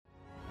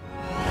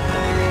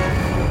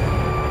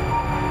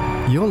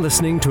You're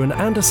listening to an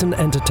Anderson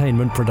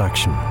Entertainment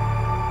production.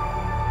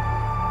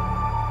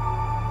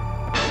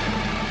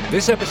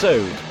 This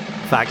episode,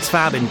 Facts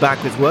Fab in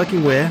Backwards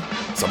Working Wear.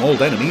 Some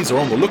old enemies are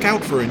on the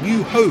lookout for a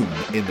new home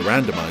in the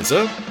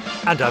randomizer.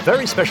 and our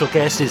very special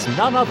guest is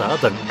none other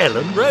than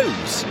Ellen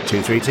Rose.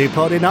 232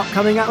 pod in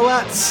upcoming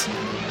Alouettes.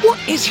 What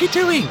is he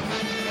doing?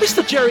 It's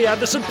the Jerry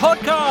Anderson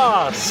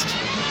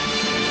Podcast!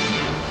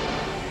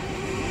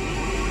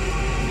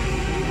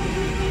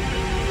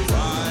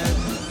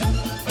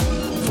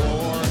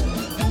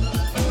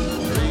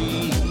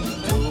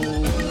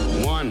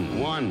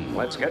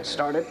 Let's get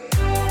started.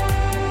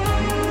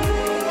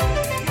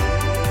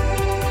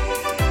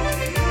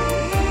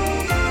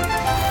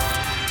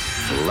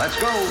 Let's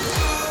go.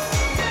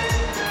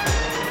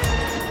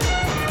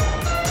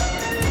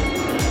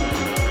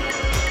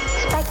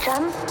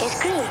 Spectrum is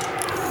green.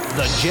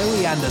 The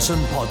Jerry Anderson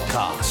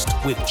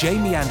Podcast with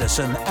Jamie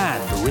Anderson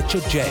and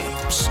Richard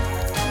James.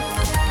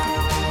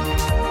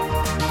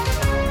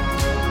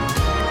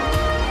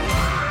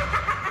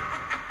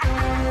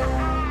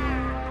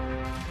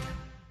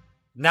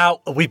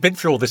 Now, we've been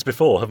through all this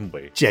before, haven't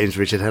we? James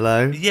Richard,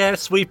 hello.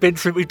 Yes, we've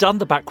done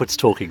the backwards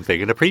talking thing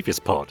in a previous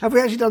pod. Have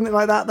we actually done it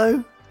like that,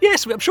 though?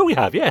 Yes, I'm sure we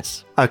have,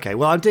 yes. Okay,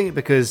 well, I'm doing it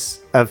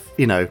because of,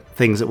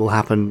 things that will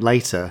happen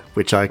later,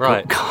 which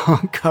I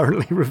can't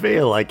currently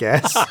reveal, I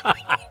guess.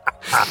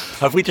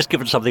 Have we just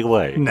given something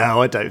away?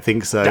 No, I don't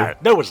think so.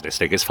 No one's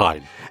listening, it's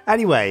fine.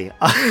 Anyway,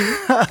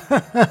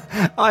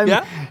 I'm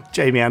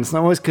Jamie Anderson. I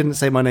always couldn't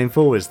say my name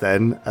forwards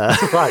then.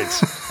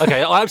 Right.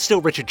 Okay, I'm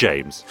still Richard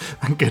James.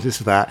 Thank goodness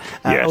for that.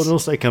 Yes. And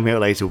also coming out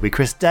later will be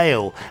Chris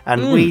Dale.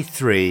 And we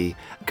three,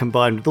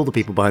 combined with all the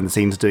people behind the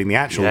scenes doing the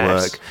actual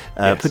work,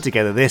 put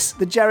together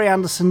the Jerry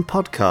Anderson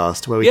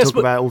Podcast, where we talk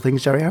about all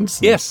things Jerry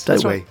Anderson. Yes,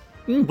 don't we? Right.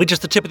 We're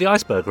just the tip of the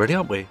iceberg, really,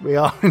 aren't we? We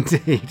are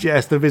indeed,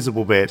 yes, the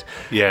visible bit.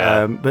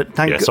 Yeah. But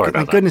thank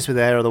goodness we're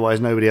there, otherwise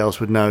nobody else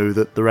would know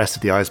that the rest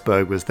of the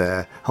iceberg was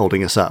there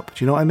holding us up.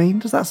 Do you know what I mean?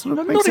 Does that sort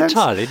of make sense?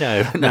 Not entirely,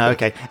 no. No,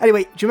 okay.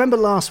 Anyway, do you remember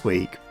last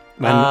week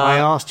when I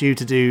asked you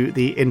to do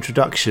the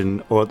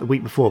introduction, or the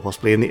week before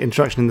possibly, in the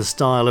introduction in the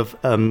style of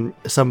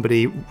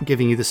somebody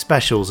giving you the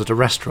specials at a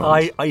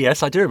restaurant?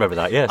 Yes, I do remember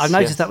that, yes. I've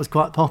noticed that was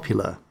quite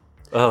popular.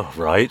 Oh,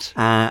 right.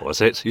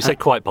 Was it? You said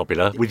quite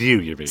popular. With you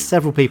mean?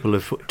 Several people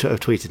have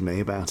tweeted me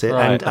about it,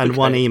 right, and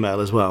one email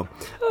as well.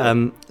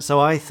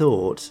 So I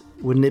thought,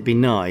 wouldn't it be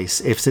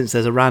nice if, since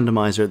there's a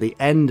randomizer at the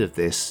end of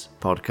this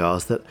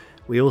podcast, that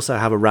we also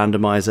have a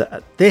randomizer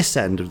at this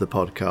end of the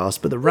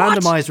podcast, but the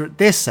randomizer at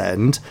this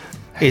end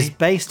is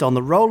based on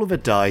the roll of a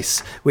dice,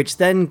 which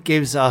then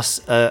gives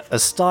us a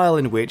style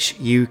in which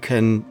you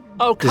can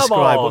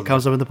describe what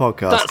comes up in the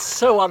podcast. That's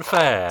so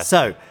unfair.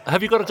 So,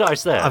 have you got a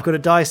dice there? I've got a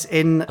dice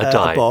in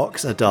a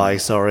box. A die,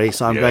 sorry.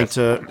 So I'm going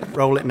to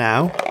roll it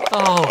now.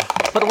 Oh,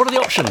 but what are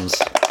the options?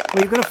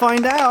 Well, you're going to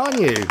find out,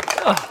 aren't you?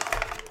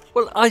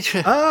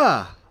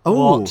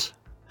 What?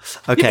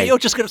 Okay. You're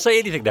just going to say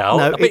anything now?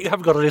 No, I bet you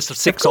haven't got a list of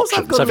six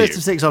options, I've got a list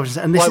of 6 options.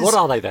 And this what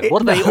are they then?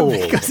 What are they all?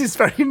 Because it's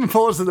very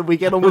important that we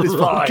get on with this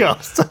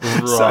podcast.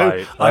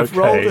 Right. So I've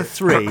rolled a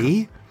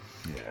 3.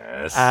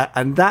 Yes.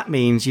 And that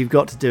means you've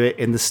got to do it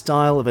in the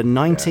style of a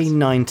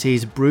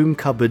 1990s broom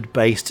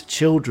cupboard-based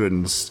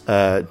children's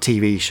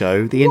TV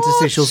show. The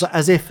interstitials,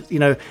 as if,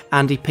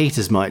 Andy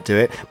Peters might do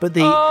it. But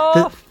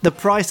the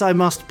price I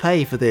must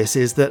pay for this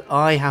is that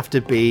I have to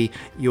be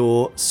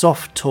your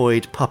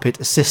soft-toyed puppet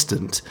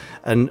assistant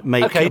and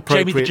make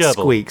appropriate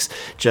squeaks.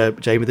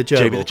 Jamie the Gerbil.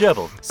 Jamie the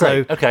Gerbil.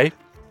 Great. Okay.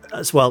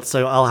 As well,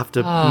 so I'll have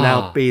to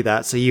now be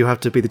that. So you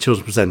have to be the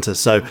children's presenter.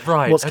 So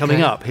what's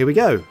coming up? Here we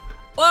go.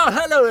 Well,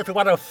 hello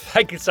everyone,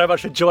 thank you so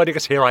much for joining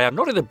us. Here I am,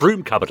 not in the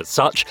broom cupboard as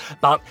such,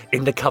 but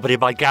in the cupboard in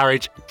my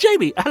garage.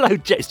 Jamie, hello,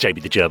 it's Jamie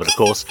the German, of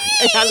course.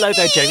 Hello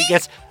there, Jamie,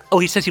 yes. Oh,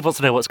 he says he wants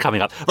to know what's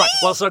coming up. Right,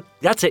 well, so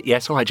that's it,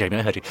 yes, all right, Jamie,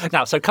 I heard you.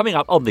 Now, so coming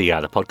up on the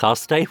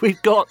podcast today, we've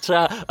got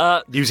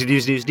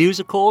news,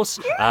 of course.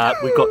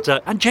 We've got,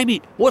 and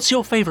Jamie, what's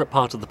your favourite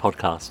part of the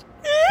podcast?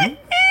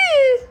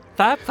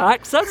 Fab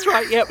Facts, that's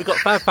right, yeah, we've got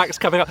Fab Facts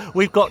coming up.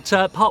 We've got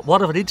part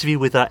 1 of an interview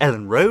with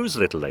Ellen Rose a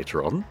little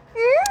later on.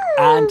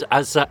 And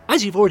as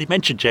you've already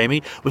mentioned,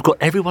 Jamie, we've got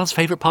everyone's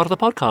favourite part of the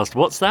podcast.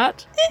 What's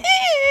that?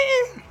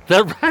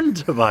 The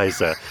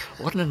randomizer.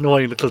 What an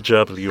annoying little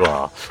gerbil you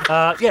are.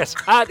 Yes,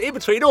 and in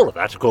between all of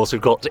that, of course,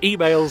 we've got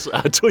emails,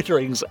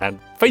 Twitterings, and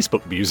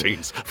Facebook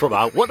musings from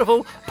our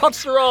wonderful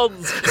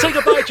podsterons. Say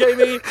goodbye,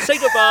 Jamie. Say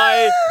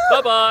goodbye.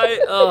 Bye-bye.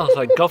 Oh,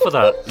 thank God for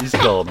that. He's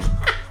gone.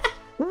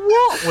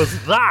 What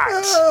was that?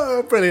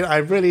 Oh, brilliant. I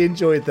really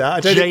enjoyed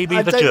that. I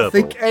don't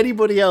think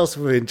anybody else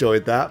would have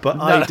enjoyed that, but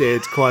I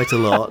did quite a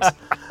lot.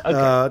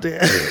 Okay.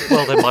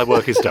 Well, then my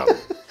work is done.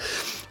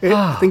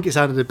 I think it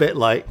sounded a bit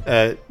like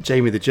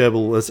Jamie the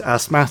Gerbil was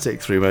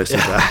asthmatic through most of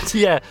that.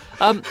 Yeah.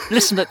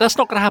 Listen, that's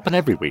not going to happen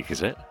every week,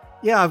 is it?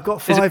 Yeah, I've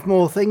got 5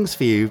 more things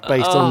for you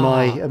based on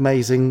my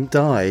amazing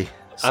die.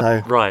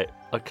 So right.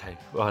 Okay.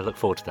 Well, I look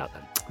forward to that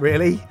then.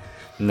 Really?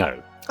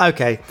 No.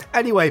 Okay.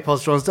 Anyway,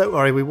 positrons, don't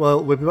worry.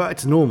 We'll be back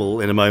to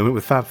normal in a moment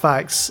with Fab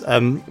Facts.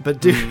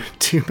 But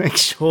do make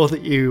sure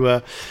that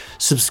you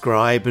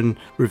subscribe and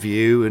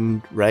review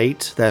and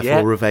rate,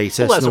 therefore revate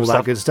us and all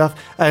that good stuff.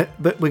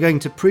 But we're going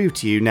to prove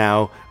to you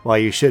now why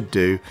you should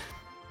do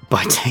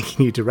by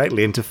taking you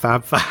directly into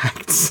Fab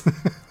Facts.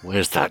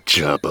 Where's that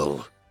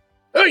gerbil?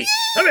 Hey,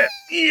 come here.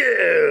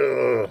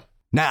 Yeah.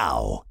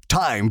 Now,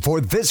 time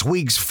for this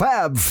week's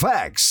Fab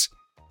Facts.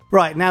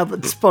 Right, now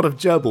that the spot of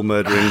gerbil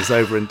murdering is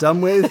over and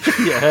done with.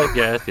 Yeah.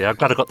 I'm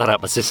glad I got that out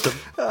of my system.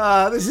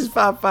 This is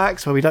Fab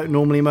Facts, where we don't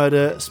normally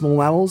murder small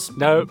mammals.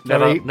 No,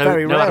 very no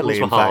rarely, in animals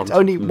fact. were harmed.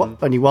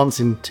 Only once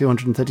in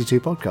 232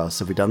 podcasts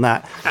have we done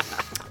that.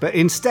 But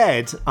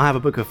instead, I have a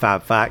book of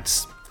Fab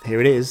Facts. Here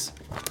it is.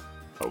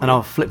 And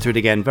I'll flip through it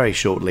again very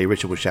shortly.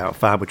 Richard will shout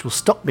Fab, which will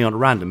stop me on a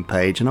random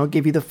page, and I'll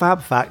give you the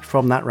Fab Fact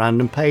from that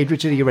random page.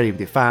 Richard, are you ready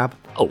with your Fab?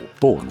 Oh,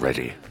 born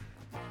ready.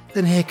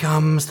 Then here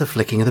comes the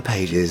flicking of the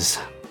pages.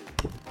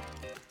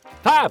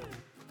 Fab!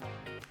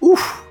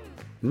 Oof.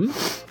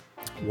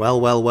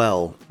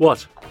 Well.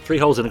 What? 3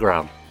 holes in the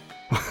ground.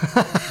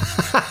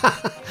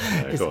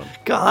 Go on.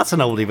 God, that's an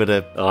oldie but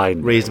I a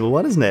know. reasonable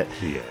one, isn't it?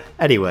 Yeah.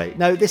 Anyway,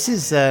 no, this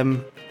is,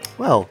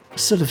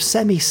 sort of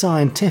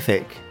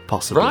semi-scientific,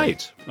 possibly.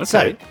 Right. Okay.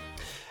 So,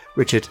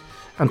 Richard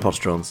and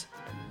positrons,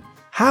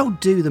 how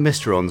do the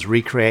Mysterons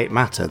recreate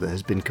matter that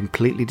has been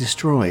completely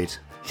destroyed?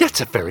 That's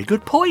a very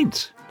good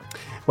point.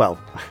 Well,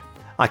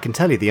 I can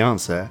tell you the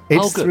answer.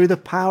 It's good. through the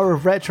power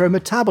of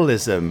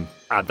retrometabolism.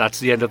 And that's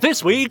the end of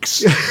this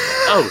week's.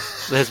 Oh,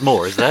 there's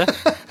more, is there?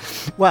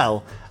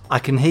 Well, I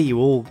can hear you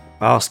all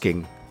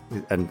asking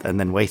and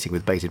then waiting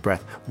with bated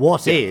breath,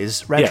 what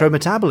is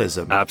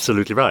retrometabolism?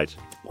 Absolutely right.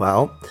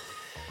 Well,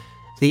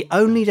 the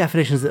only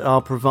definitions that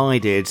are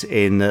provided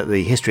in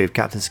the history of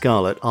Captain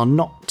Scarlet are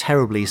not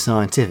terribly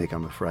scientific,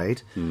 I'm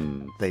afraid.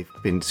 They've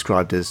been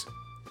described as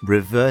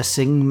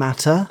reversing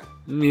matter,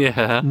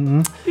 Yeah.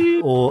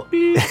 or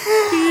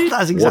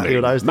that's exactly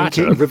what I was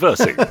Matter thinking.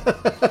 reversing.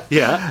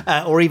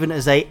 Yeah. Or even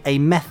as a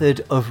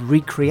method of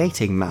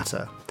recreating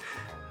matter.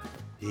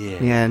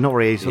 Yeah, not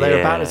really. So they're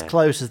about as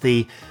close as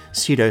the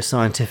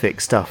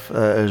pseudoscientific stuff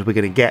as we're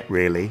going to get,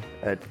 really,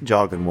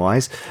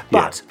 jargon-wise.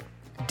 But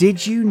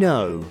did you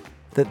know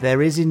that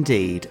there is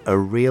indeed a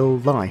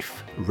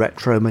real-life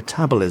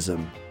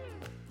retrometabolism?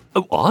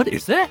 Oh, odd,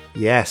 is there?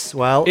 Yes,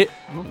 well,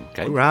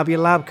 Okay. grab your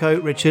lab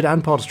coat, Richard,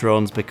 and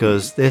positrons,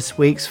 because this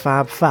week's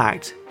Fab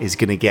Fact is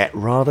going to get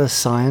rather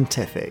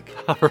scientific.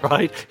 All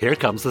right, here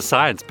comes the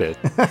science bit.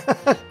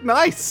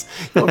 Nice!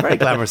 You're a very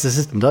glamorous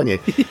assistant, aren't you?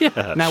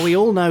 Yeah. Now, we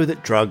all know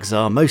that drugs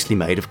are mostly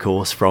made, of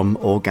course, from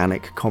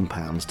organic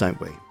compounds, don't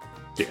we?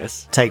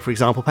 Yes. Take, for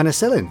example,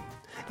 penicillin.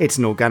 It's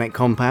an organic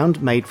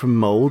compound made from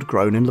mould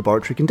grown in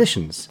laboratory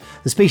conditions.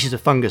 The species of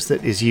fungus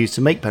that is used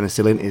to make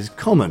penicillin is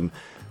common.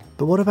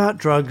 But what about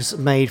drugs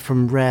made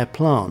from rare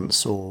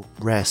plants or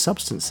rare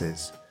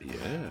substances?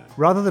 Yeah.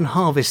 Rather than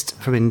harvest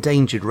from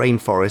endangered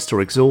rainforests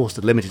or exhaust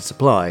a limited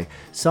supply,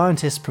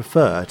 scientists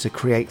prefer to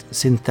create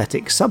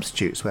synthetic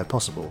substitutes where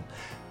possible.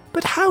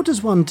 But how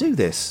does one do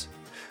this?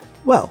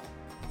 Well,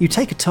 you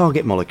take a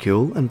target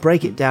molecule and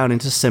break it down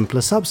into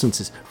simpler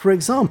substances. For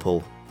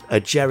example, a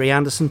Jerry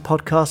Anderson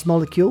podcast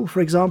molecule,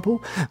 for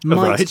example,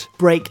 might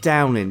break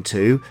down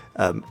into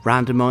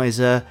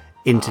randomizer,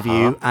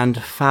 interview, and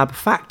Fab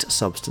Fact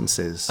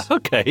substances.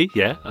 Okay,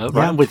 yeah.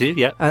 Right, I'm with you,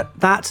 yeah.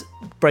 That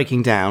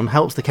breaking down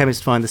helps the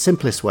chemist find the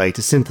simplest way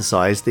to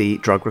synthesize the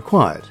drug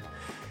required.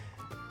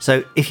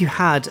 So if you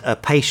had a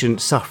patient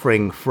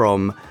suffering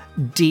from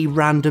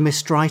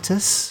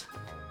de-randomistritis,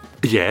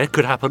 Yeah,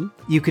 could happen.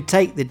 you could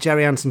take the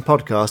Jerry Anderson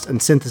podcast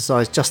and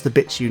synthesize just the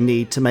bits you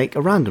need to make a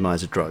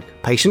randomizer drug.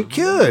 Patient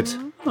cured!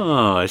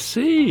 Oh, I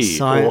see.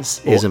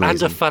 Science is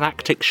amazing.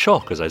 Anaphylactic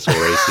shock, as I saw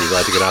AC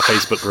writing in our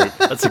Facebook group.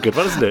 That's a good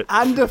one, isn't it?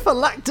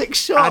 Anaphylactic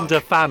shock!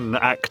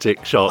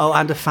 Anaphylactic shock. Oh,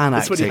 and a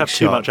fanactic That's when you have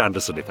too shock. much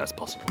Anderson, if that's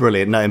possible.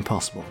 Brilliant, no,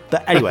 impossible.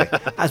 But anyway,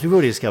 as we've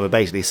already discovered,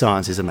 basically,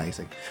 science is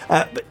amazing.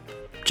 But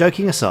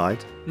joking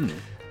aside,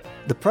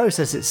 the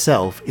process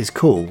itself is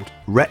called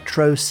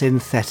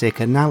retrosynthetic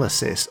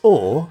analysis,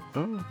 or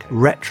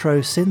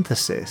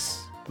retrosynthesis.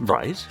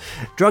 Right.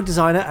 Drug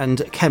designer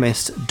and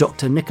chemist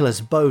Dr.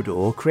 Nicholas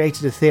Bodor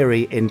created a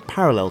theory in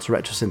parallel to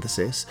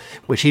retrosynthesis,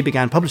 which he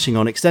began publishing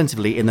on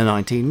extensively in the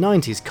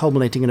 1990s,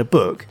 culminating in a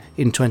book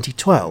in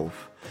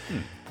 2012.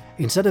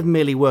 Instead of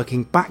merely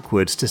working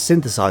backwards to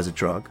synthesize a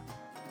drug,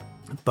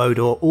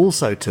 Bodor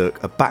also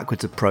took a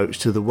backwards approach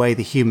to the way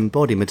the human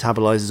body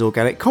metabolizes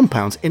organic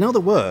compounds. In other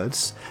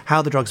words,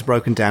 how the drugs are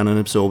broken down and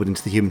absorbed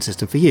into the human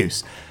system for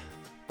use.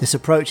 This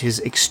approach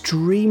is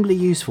extremely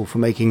useful for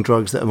making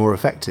drugs that are more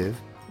effective,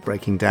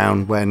 breaking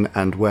down when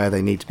and where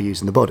they need to be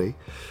used in the body.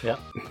 Yeah.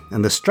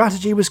 And the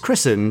strategy was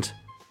christened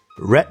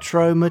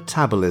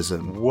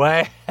retrometabolism.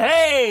 Well,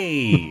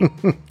 hey!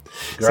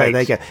 So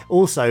there you go.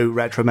 Also,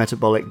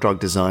 retrometabolic drug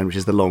design, which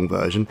is the long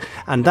version,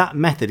 and that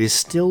method is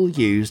still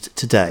used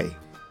today.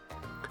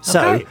 So,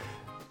 Okay.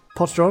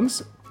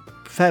 positrons,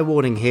 fair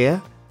warning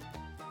here,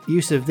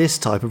 use of this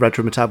type of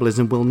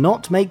retrometabolism will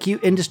not make you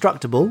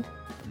indestructible,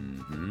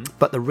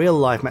 but the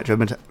real-life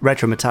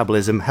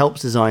retrometabolism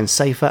helps design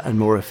safer and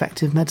more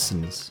effective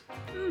medicines.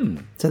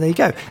 So there you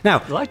go. Now,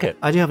 I like it.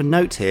 I do have a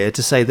note here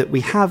to say that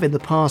we have in the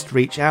past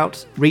reached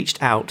out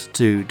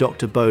to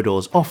Dr.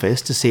 Bodor's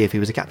office to see if he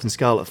was a Captain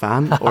Scarlet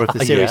fan or if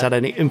the series had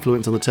any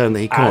influence on the term that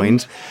he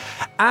coined.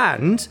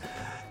 And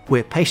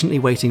we're patiently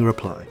waiting a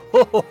reply.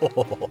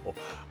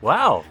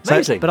 Wow,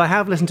 amazing. But I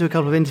have listened to a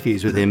couple of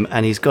interviews with him,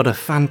 and he's got a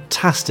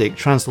fantastic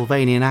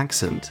Transylvanian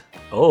accent.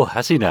 Oh,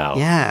 has he now?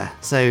 Yeah.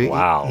 So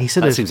Wow, he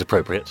sort that of seems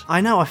appropriate. I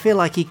know. I feel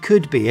like he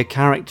could be a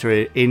character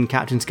in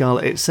Captain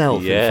Scarlet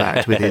itself, in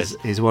fact, with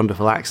his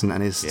wonderful accent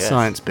and his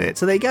science bit.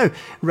 So there you go.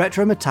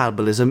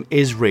 Retrometabolism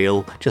is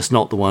real, just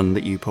not the one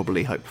that you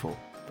probably hoped for.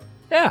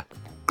 Yeah,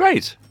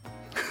 great.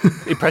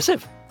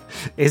 Impressive.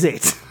 Is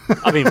it?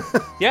 I mean,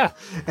 yeah,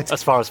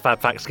 as far as Fab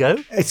Facts go.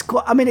 It's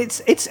quite. I mean,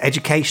 it's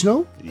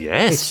educational.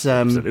 Yes, It's,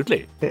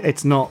 absolutely.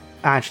 It's not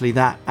actually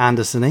that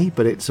Anderson-y,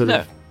 but it sort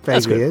of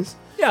that's vaguely good. is.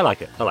 Yeah, I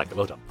like it.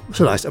 Well done.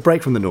 So nice. A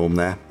break from the norm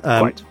there.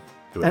 Quite.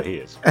 Whoever he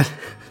is.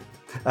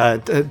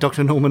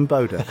 Dr. Norman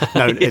Boder.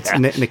 No, it's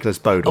Nicholas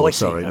Bodor. Oh, I see.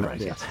 Sorry. Oh,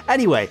 right, yes.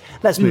 Anyway,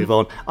 let's move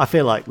on. I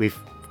feel like we've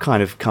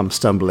kind of come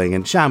stumbling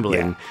and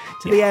shambling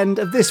to the end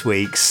of this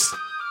week's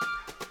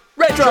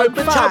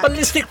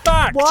Retro-metabolistic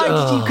fact. Why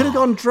did you could have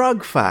gone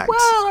drug fact?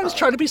 Well, I was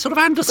trying to be sort of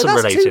Anderson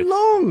but that's related. too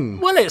long.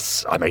 Well,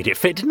 I made it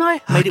fit, didn't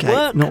I? Made it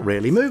work. Not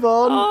really. Move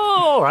on. Oh,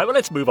 all right, well,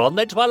 let's move on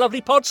then to our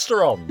lovely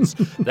podsterons.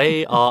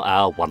 They are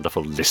our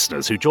wonderful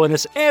listeners who join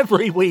us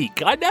every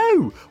week. I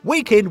know,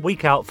 week in,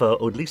 week out for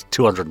at least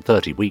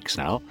 230 weeks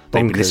now.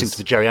 They've been listening to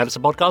the Jerry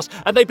Anderson podcast,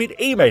 and they've been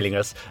emailing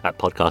us at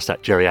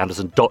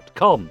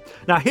podcast@jerryanderson.com.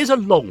 Now, here's a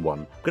long one.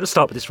 I'm going to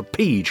start with this from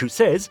Peach, who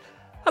says,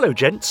 "Hello,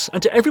 gents,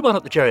 and to everyone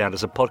at the Jerry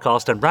Anderson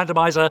podcast and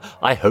Randomizer,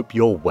 I hope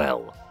you're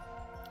well.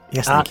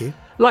 Yes, thank you.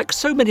 Like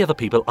so many other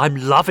people, I'm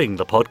loving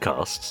the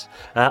podcasts.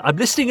 I'm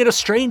listening in a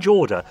strange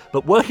order,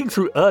 but working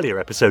through earlier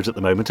episodes at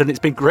the moment, and it's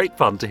been great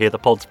fun to hear the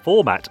pod's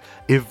format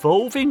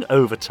evolving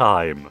over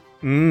time."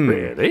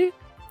 Really?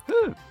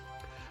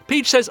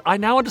 Peach says, "I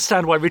now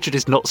understand why Richard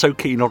is not so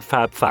keen on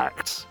Fab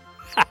Facts."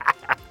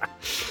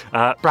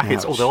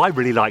 Brackets, Ouch. although I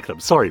really like them.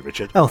 Sorry,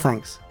 Richard. Oh,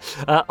 thanks.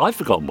 I've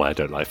forgotten why I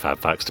don't like Fab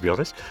Facts, to be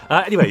honest.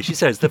 Anyway, she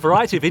says, "The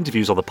variety of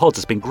interviews on the pods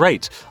has been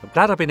great. I'm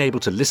glad I've been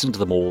able to listen to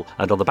them all,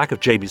 and on the back of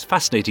Jamie's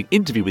fascinating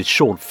interview with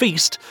Sean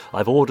Feast,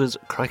 I've ordered,"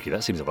 crikey,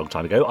 that seems a long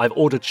time ago, "I've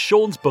ordered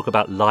Sean's book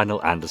about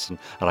Lionel Anderson,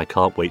 and I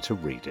can't wait to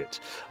read it.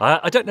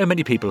 I don't know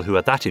many people who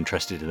are that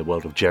interested in the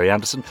world of Jerry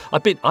Anderson.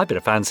 I've been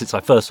a fan since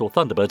I first saw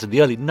Thunderbirds in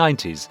the early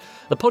 90s.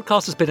 The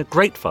podcast has been a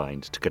great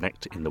find to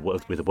connect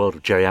with the world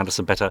of Jerry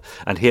Anderson better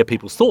and hear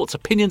people's thoughts,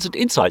 opinions and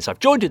insights. I've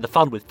joined in the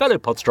fun with fellow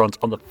podsterons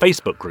on the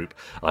Facebook group.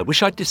 I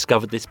wish I'd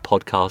discovered this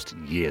podcast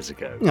years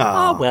ago."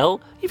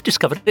 Well, you've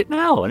discovered it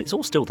now, and it's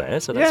all still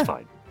there, so that's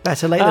fine.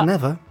 Better late than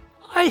never.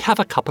 I have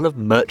a couple of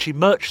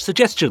merch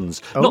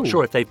suggestions. Not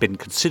sure if they've been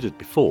considered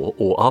before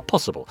or are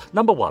possible.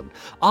 Number one,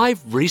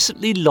 I've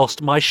recently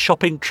lost my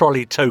shopping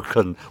trolley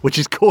token, which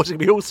is causing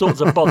me all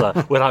sorts of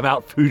bother when I'm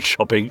out food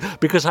shopping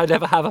because I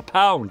never have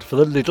 £1 for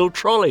the little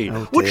trolley.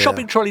 Would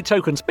shopping trolley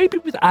tokens, maybe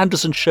with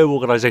Anderson Show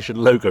Organisation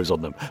logos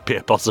on them, be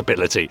a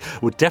possibility?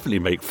 Would definitely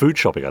make food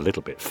shopping a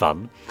little bit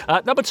fun.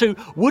 Number two,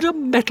 would a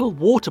metal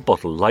water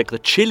bottle like the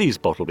Chili's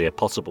bottle be a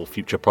possible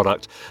future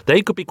product?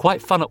 They could be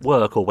quite fun at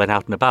work or when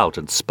out and about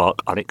and spark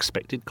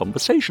unexpected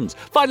conversations.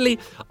 Finally,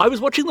 I was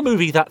watching the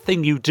movie That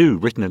Thing You Do,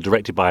 written and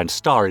directed by and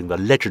starring the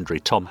legendary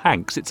Tom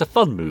Hanks. It's a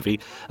fun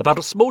movie about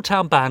a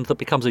small-town band that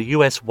becomes a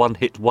US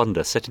one-hit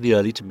wonder set in the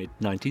early to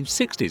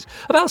mid-1960s.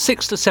 About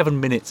 6 to 7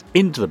 minutes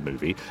into the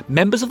movie,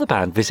 members of the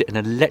band visit an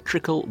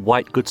electrical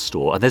white goods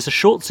store, and there's a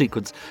short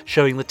sequence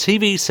showing the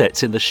TV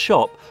sets in the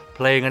shop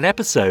playing an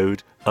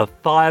episode of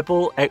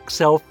Fireball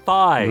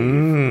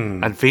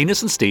XL5. And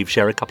Venus and Steve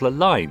share a couple of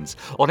lines.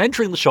 On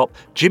entering the shop,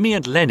 Jimmy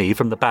and Lenny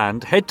from the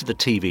band head to the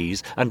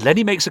TVs, and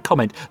Lenny makes a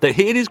comment that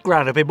he and his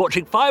gran have been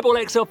watching Fireball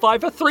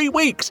XL5 for 3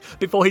 weeks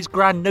before his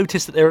gran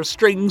noticed that there are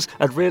strings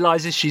and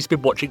realises she's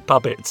been watching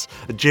puppets.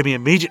 And Jimmy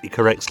immediately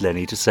corrects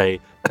Lenny to say,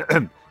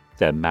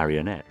 "They're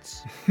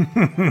marionettes."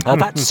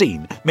 That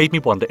scene made me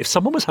wonder if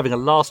someone was having a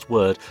last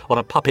word on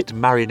a puppet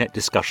marionette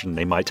discussion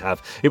they might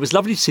have. It was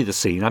lovely to see the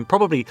scene. I'm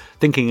probably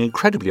thinking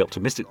incredibly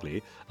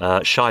optimistically.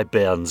 Shy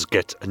Bairns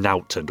get an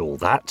out and all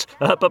that.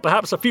 But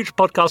perhaps a future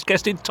podcast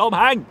guest in Tom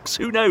Hanks.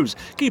 Who knows?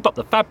 Keep up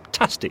the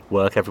fantastic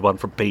work, everyone,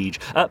 from Peach.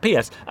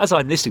 P.S. As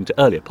I'm listening to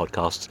earlier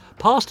podcasts,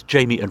 past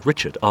Jamie and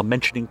Richard are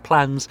mentioning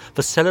plans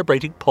for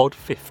celebrating Pod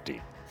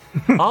 50.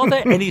 Are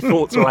there any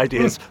thoughts or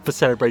ideas for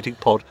celebrating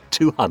Pod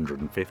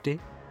 250?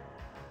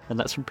 And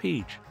that's from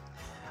Peach.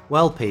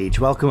 Well, Peach,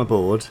 welcome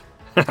aboard.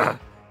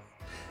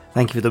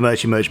 Thank you for the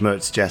merch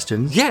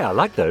suggestions. Yeah, I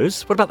like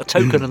those. What about the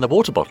token and the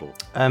water bottle?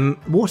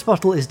 Water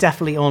bottle is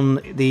definitely on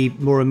the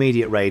more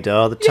immediate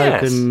radar. The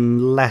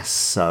token less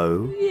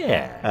so.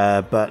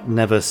 Yeah. But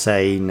never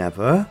say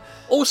never.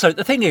 Also,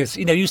 the thing is,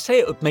 you say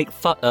it would make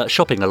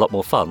shopping a lot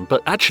more fun,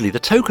 but actually the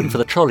token for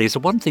the trolley is the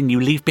one thing you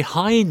leave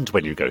behind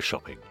when you go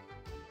shopping.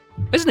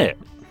 Isn't it?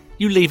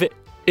 You leave it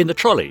in the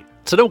trolley,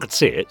 so no one can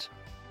see it.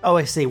 Oh,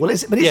 I see. Well,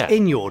 it's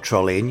in your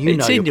trolley, and you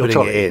It's know in you're your putting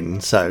trolley. it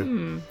in.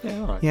 So, Yeah,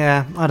 all right.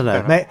 yeah, I don't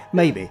know.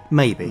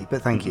 Maybe.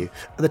 But thank you.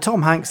 The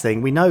Tom Hanks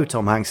thing. We know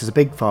Tom Hanks is a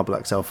big Far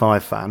Black Cell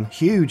 5 fan.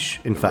 Huge,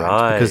 in fact,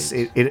 Right. because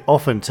it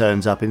often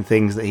turns up in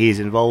things that he's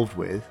involved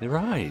with, You're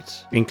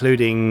right.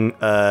 including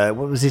what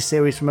was his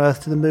series From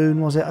Earth to the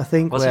Moon? Was it? I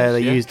think Was where it? they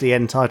Yeah. used the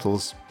end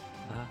titles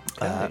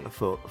Okay.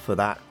 for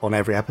that on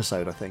every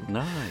episode. I think.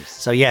 Nice.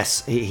 So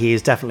yes, he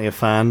is definitely a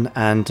fan,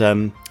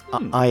 and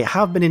I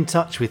have been in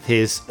touch with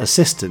his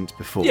assistant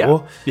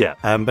before. Yeah.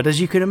 But as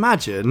you can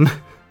imagine,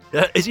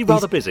 Is he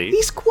rather busy?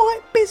 he's quite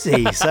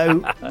busy,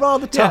 so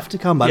rather tough to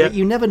come by. Yeah. But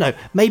you never know.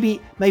 Maybe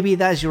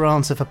there's your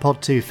answer for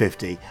Pod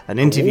 250, an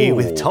interview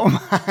with Tom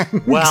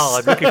Hanks. Well,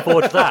 I'm looking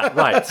forward to that.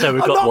 Right, so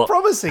we've I'm got not what?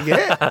 promising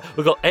it.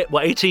 We've got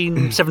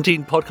 18,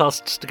 17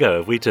 podcasts to go.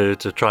 Have we to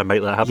try and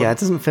make that happen? Yeah, it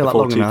doesn't feel like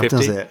before long enough,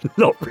 does 250? it?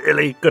 Not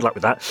really. Good luck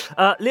with that.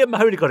 Liam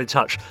Mahoney got in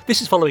touch.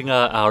 This is following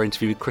our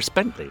interview with Chris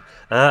Bentley.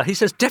 He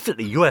says,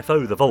 definitely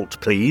UFO the Vault,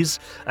 please.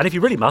 And if you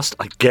really must,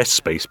 I guess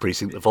Space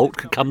Precinct the Vault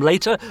could come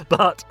later,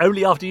 but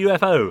only after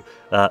UFO.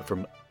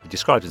 He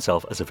describes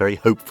himself as a very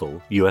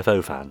hopeful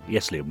UFO fan.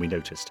 Yes, Liam, we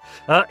noticed.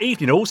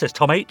 Evening all, says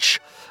Tom H.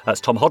 That's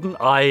Tom Hodden.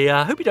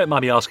 I hope you don't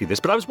mind me asking this,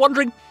 but I was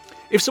wondering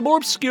if some more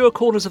obscure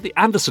corners of the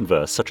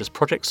Anderson-verse, such as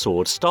Project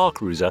Sword, Star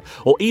Cruiser,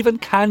 or even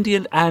Candy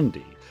and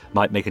Andy,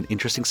 might make an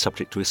interesting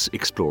subject to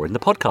explore in the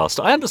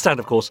podcast. I understand,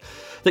 of course,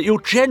 that you'll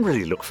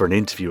generally look for an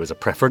interview as a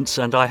preference,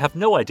 and I have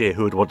no idea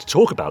who would want to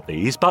talk about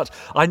these, but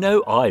I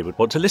know I would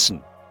want to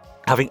listen.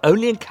 Having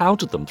only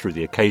encountered them through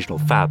the occasional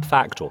fab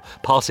fact or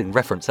passing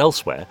reference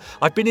elsewhere,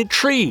 I've been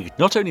intrigued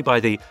not only by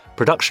the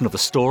production of the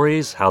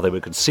stories, how they were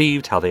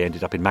conceived, how they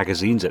ended up in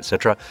magazines,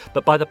 etc.,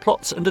 but by the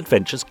plots and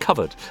adventures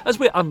covered, as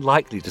we're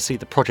unlikely to see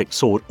the Project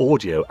Sword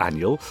audio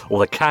annual or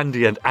the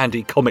Candy and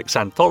Andy comics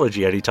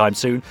anthology anytime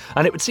soon,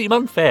 and it would seem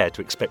unfair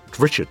to expect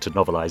Richard to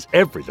novelise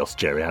every lost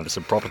Jerry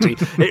Anderson property.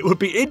 It would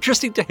be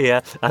interesting to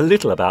hear a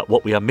little about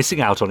what we are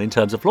missing out on in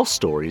terms of lost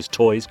stories,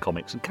 toys,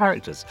 comics and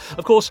characters.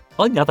 Of course,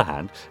 on the other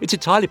hand, it's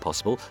entirely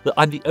possible that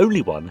I'm the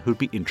only one who'd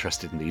be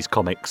interested in these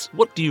comics.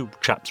 What do you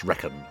chaps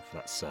reckon?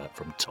 That's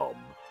from Tom.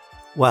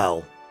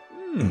 Well,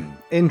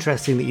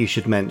 interesting that you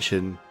should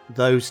mention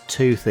those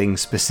two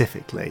things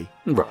specifically,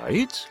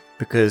 Right.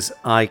 because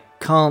I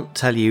can't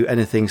tell you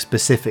anything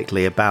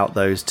specifically about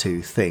those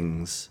two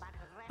things,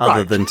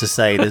 other than to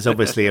say there's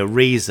obviously a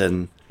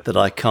reason that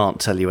I can't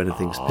tell you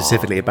anything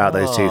specifically about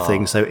those two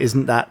things. So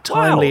isn't that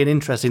timely Wow. and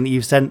interesting that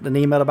you've sent an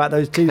email about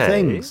those two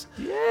things?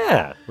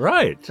 Yeah,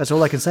 right. That's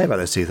all I can say about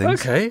those two things.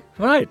 Okay,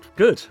 right,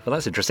 good. Well,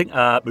 that's interesting.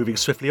 Moving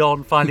swiftly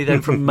on, finally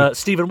then from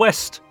Stephen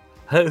West,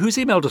 who's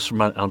emailed us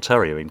from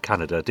Ontario in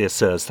Canada. Dear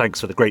sirs, thanks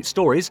for the great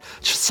stories,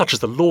 such as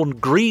the Lorne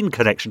Green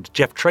connection to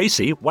Jeff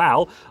Tracy.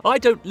 Wow, I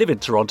don't live in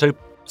Toronto,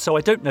 so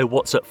I don't know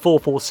what's at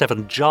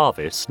 447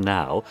 Jarvis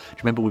now. Do you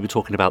remember we were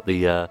talking about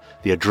the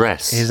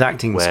address? His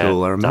acting where-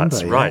 school, I remember.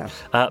 That's right.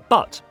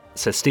 But,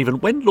 says Stephen,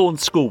 when Lorne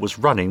School was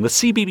running, the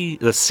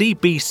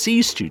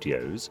CBC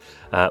studios,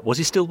 was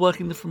he still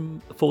working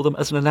for them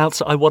as an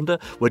announcer, I wonder?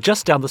 Were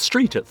just down the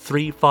street at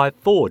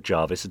 354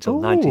 Jarvis until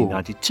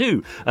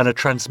 1992, and a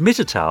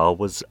transmitter tower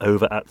was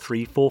over at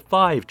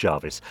 345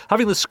 Jarvis.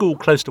 Having the school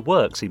close to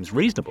work seems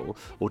reasonable,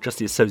 or just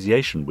the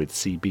association with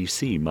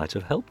CBC might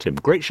have helped him.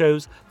 Great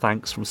shows.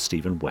 Thanks from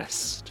Stephen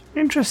West.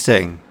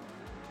 Interesting.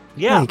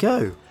 Yeah. There you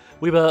go.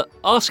 We were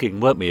asking,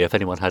 weren't we, if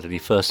anyone had any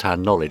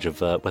first-hand knowledge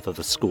of whether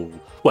the school,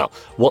 well,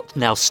 what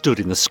now stood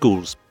in the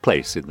school's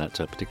place in that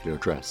particular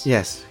address.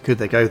 Yes, could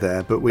they go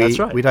there? But we That's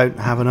right. we don't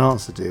have an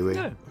answer, do we?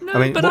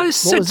 No, but I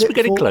sense we're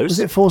getting close. Was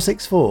it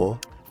 464?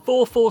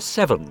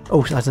 447.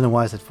 Oh, I don't know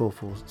why I said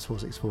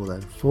 464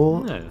 then.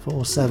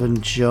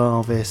 447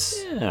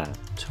 Jarvis, Yeah.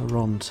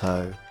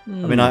 Toronto. I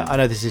mean, I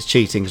know this is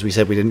cheating because we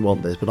said we didn't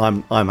want this, but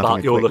I'm having a But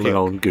quick you're looking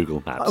look. on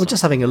Google Maps. I was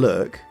just having a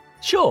look.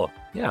 Sure.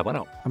 Yeah, why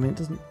not? I mean, it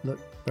doesn't look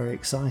very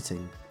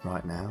exciting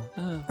right now.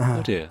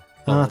 Oh dear.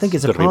 I think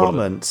it's gotta be one of the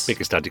apartments.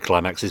 biggest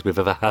anticlimaxes we've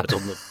ever had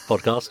on the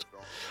podcast.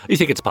 You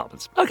think it's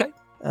apartments? Okay.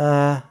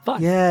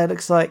 Fine. Yeah, it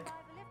looks like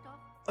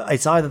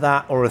it's either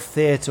that or a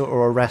theatre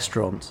or a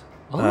restaurant.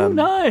 Oh,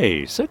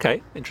 nice.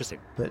 Okay, interesting.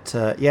 But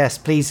yes,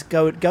 please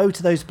go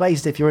to those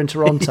places if you're in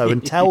Toronto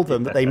and tell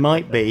them that they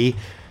might be,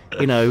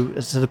 sort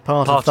of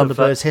part of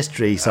Thunderbirds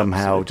history somehow,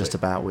 absolutely. just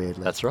about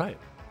weirdly. That's right.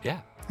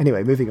 Yeah.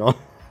 Anyway, moving on.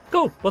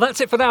 Cool. Well, that's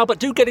it for now, but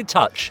do get in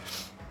touch.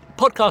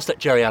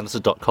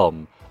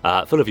 Podcast@jerryanderson.com,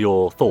 full of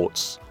your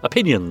thoughts,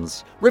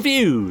 opinions,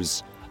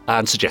 reviews,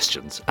 and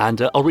suggestions.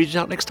 And I'll read it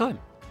out next time.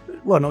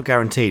 Well, not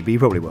guaranteed, but you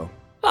probably will.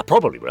 I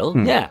probably will.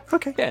 Yeah.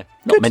 Okay. Yeah.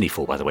 Not many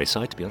fall by the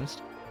wayside, to be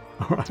honest.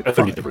 All right.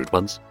 Only the rude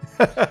ones.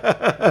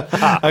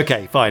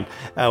 Okay, fine.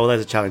 Well,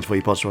 there's a challenge for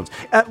you, Postrons.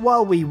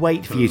 While we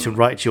wait for you to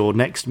write your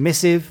next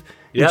missive,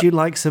 Yep. would you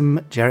like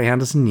some Jerry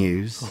Anderson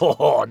news?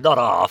 Oh, not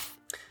half.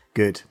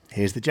 Good.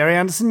 Here's the Jerry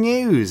Anderson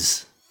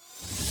news.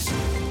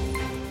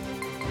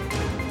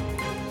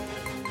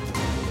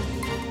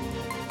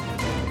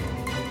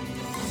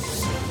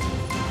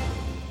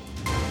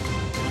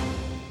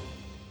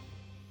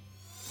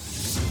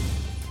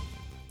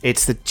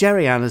 It's the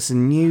Jerry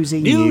Anderson news.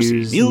 And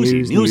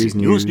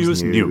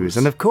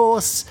of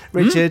course,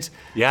 Richard,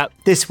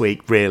 this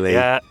week, really,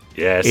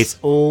 it's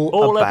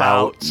all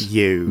about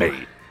you.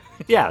 Me.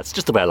 Yeah, it's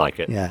just the way I like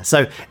it. Yeah.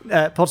 So,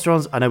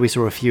 Podsterons, I know we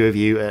saw a few of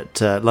you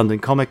at London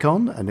Comic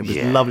Con, and it was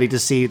lovely to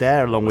see you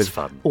there, along with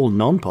all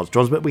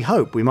non-Podsterons. But we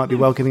hope we might be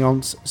welcoming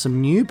on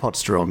some new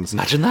Podsterons.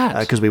 Imagine that.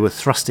 Because we were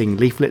thrusting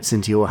leaflets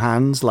into your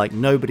hands like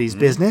nobody's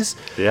business.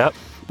 Yep.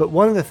 But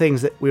one of the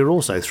things that we were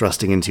also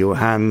thrusting into your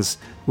hands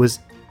was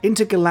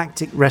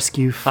Intergalactic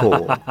Rescue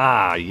 4.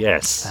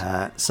 Yes.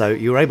 So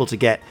you were able to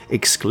get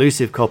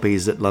exclusive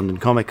copies at London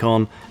Comic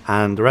Con,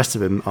 and the rest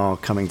of them are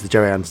coming to the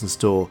Jerry Anderson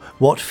store.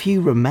 What few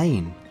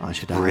remain, I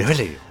should add.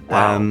 Really?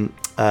 Wow.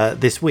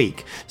 This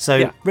week.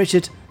 So,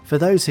 Richard, for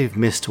those who've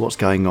missed what's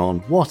going on,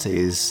 what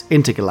is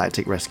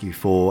Intergalactic Rescue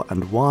 4,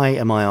 and why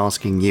am I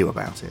asking you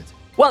about it?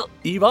 Well,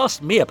 you've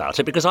asked me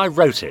about it because I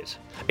wrote it.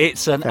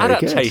 It's an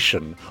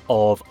adaptation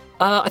of,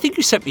 I think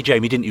you sent me,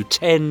 Jamie, didn't you,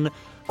 10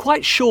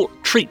 quite short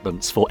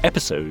treatments for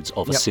episodes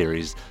of a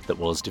series that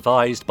was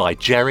devised by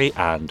Jerry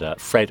and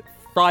Fred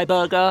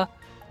Freiberger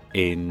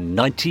in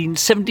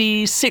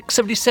 1976,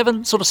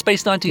 77, sort of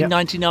space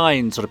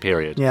 1999 sort of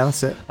period. Yeah,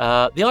 that's it.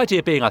 The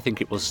idea being, I think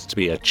it was to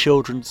be a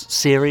children's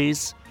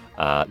series,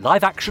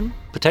 live action,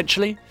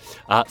 potentially,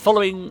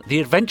 following the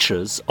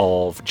adventures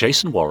of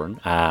Jason Warren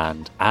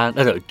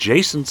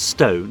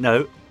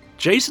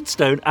Jason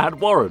Stone and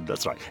Warren,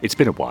 that's right, it's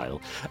been a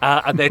while,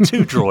 and their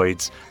two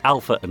droids,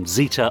 Alpha and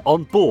Zeta,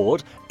 on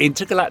board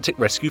Intergalactic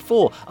Rescue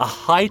 4, a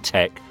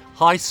high-tech,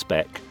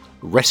 high-spec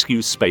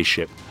rescue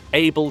spaceship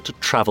able to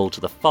travel to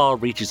the far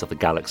reaches of the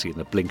galaxy in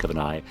the blink of an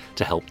eye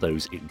to help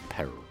those in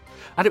peril.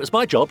 And it was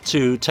my job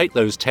to take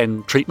those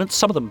 10 treatments,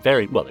 some of them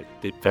varied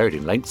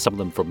in length, some of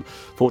them from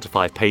 4 to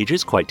 5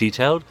 pages, quite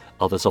detailed,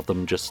 others of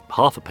them just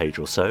half a page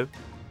or so.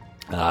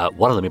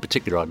 One of them in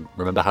particular, I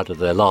remember had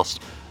their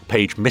last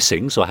page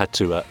missing, so I had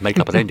to make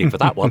up an ending for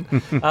that one,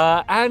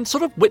 and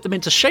sort of whip them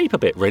into shape a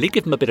bit, really,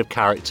 give them a bit of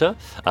character,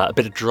 a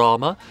bit of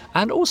drama,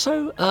 and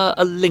also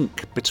a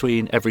link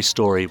between every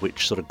story,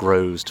 which sort of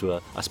grows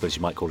to I suppose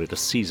you might call it a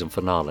season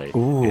finale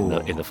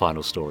in the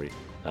final story,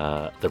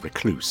 The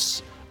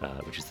Recluse,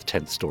 which is the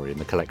 10th story in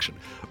the collection.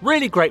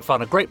 Really great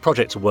fun, a great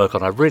project to work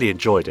on. I really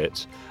enjoyed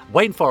it.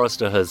 Wayne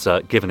Forrester has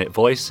given it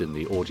voice in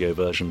the audio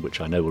version,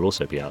 which I know will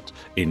also be out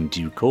in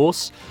due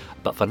course.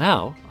 But for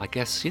now, I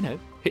guess,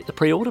 hit the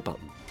pre-order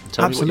button.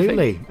 Tell Absolutely. Me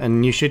what you think.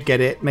 And you should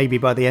get it maybe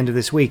by the end of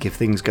this week if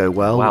things go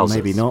well, or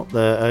maybe not,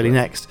 the early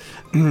next.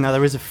 Now,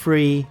 there is a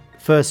free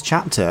first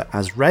chapter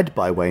as read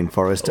by Wayne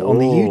Forrester on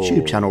the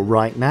YouTube channel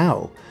right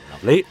now.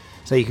 Lovely.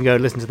 So you can go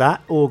listen to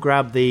that, or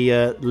grab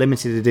the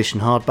limited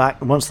edition hardback.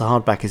 And once the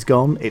hardback is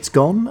gone, it's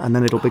gone, and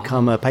then it'll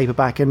become a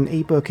paperback and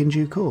ebook in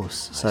due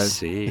course. So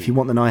if you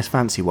want the nice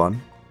fancy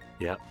one,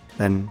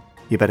 then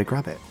you better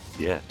grab it.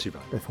 Yeah, too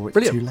bad. Before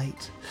it's too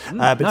late.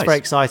 But it's very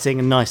exciting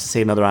and nice to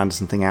see another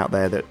Anderson thing out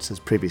there that has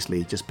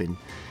previously just been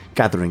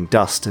gathering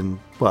dust and,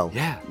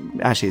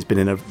 actually it's been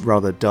in a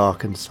rather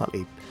dark and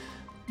slightly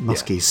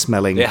musky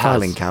smelling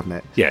filing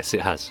cabinet. Yes,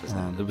 it has.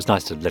 It was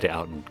nice to let it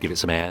out and give it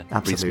some air,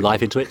 breathe some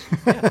life into it.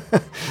 Yeah.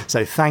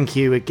 So thank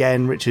you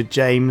again, Richard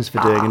James,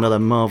 for doing another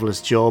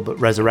marvellous job at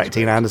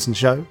resurrecting an Anderson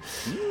show.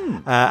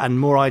 And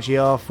more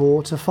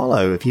IGR4 to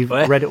follow. If you've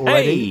read it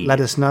already, let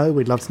us know.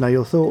 We'd love to know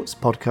your thoughts.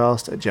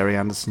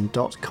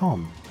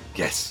 podcast@jerryanderson.com.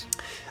 Yes.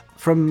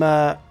 From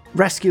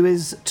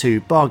rescuers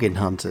to bargain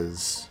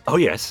hunters. Oh,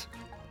 yes.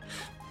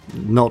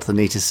 Not the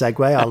neatest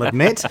segue, I'll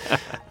admit.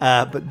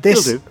 But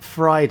this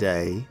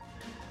Friday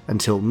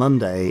until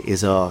Monday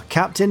is our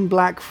Captain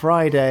Black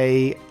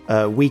Friday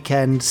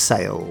weekend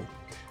sale.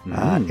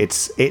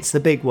 It's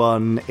the big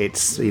one.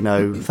 It's,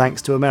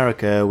 thanks to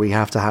America, we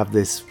have to have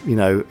this,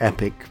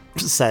 epic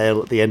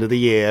sale at the end of the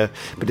year.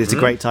 But it's a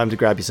great time to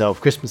grab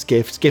yourself Christmas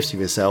gifts for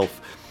yourself,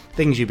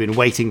 things you've been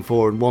waiting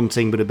for and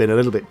wanting but have been a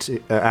little bit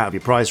out of your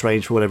price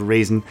range for whatever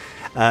reason.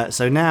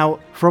 So now,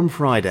 from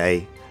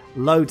Friday,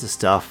 loads of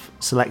stuff,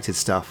 selected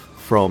stuff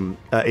from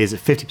is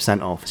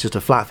 50% off. It's just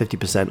a flat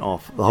 50%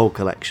 off the whole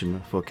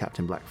collection for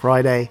Captain Black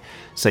Friday,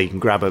 so you can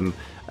grab them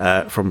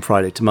from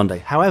Friday to Monday.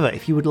 However,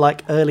 if you would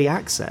like early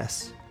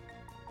access,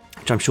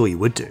 which I'm sure you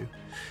would do,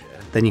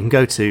 then you can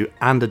go to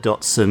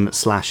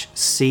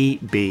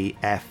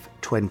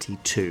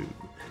ander.son/cbf22,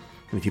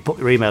 and if you put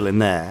your email in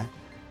there,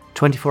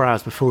 24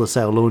 hours before the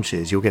sale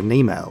launches, you'll get an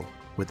email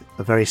with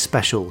a very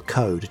special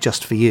code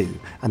just for you.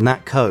 And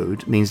that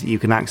code means that you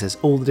can access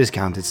all the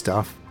discounted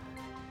stuff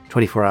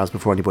 24 hours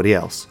before anybody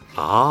else.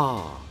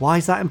 Why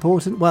is that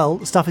important? Well,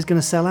 the stuff is going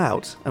to sell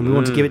out, and we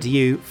want to give it to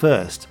you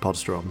first,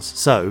 Podsterons.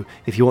 So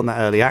if you want that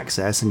early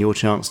access and your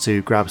chance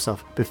to grab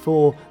stuff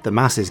before the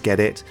masses get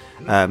it,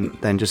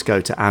 then just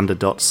go to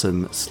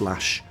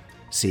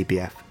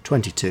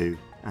ander.son/cbf22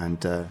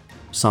 and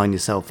sign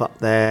yourself up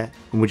there,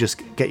 and we'll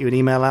just get you an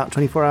email out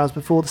 24 hours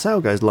before the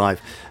sale goes live.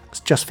 It's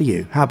just for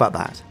you. How about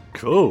that?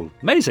 Cool.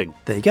 Amazing.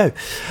 There you go.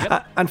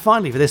 And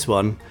finally, for this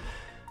one,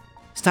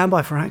 stand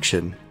by for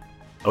action.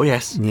 Oh,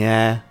 yes.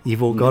 Yeah,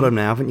 you've all got them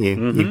now, haven't you?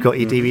 Mm-hmm. You've got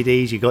your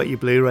DVDs, you've got your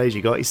Blu-rays,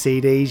 you've got your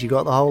CDs, you've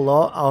got the whole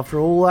lot. After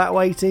all that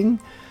waiting,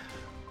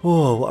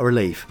 oh, what a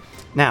relief.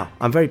 Now,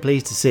 I'm very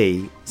pleased to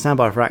see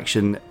Standby for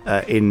Action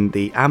in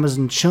the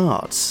Amazon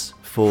charts.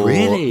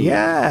 Really?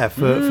 Yeah,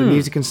 for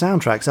music and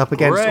soundtracks, up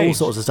against all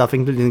sorts of stuff,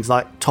 including things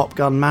like Top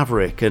Gun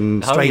Maverick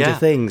and Stranger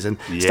Things and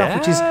stuff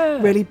which is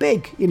really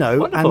big, you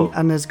know,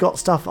 and has got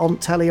stuff on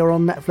telly or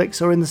on Netflix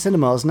or in the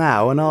cinemas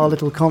now, and our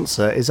little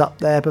concert is up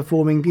there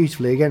performing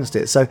beautifully against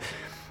it. So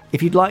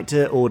if you'd like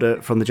to order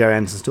from the Jerry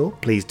Anderson store,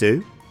 please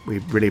do. We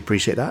really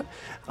appreciate that.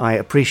 I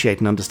appreciate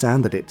and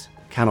understand that it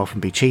can often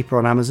be cheaper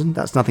on Amazon.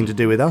 That's nothing to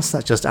do with us.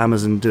 That's just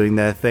Amazon doing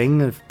their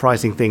thing of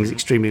pricing things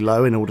extremely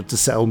low in order to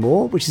sell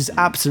more, which is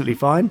absolutely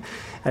fine.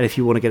 And if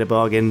you want to get a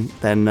bargain,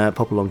 then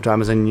pop along to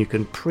Amazon. You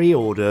can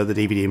pre-order the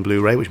DVD and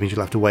Blu-ray, which means you'll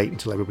have to wait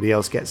until everybody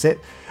else gets it,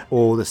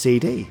 or the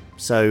CD.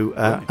 So,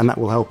 and that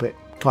will help it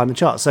climb the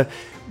charts. So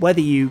whether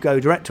you go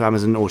direct to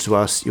Amazon or to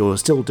us, you're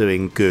still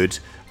doing good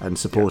and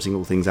supporting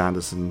all things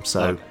Anderson.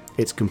 So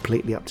it's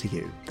completely up to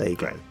you. There you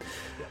go.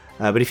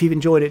 But if you've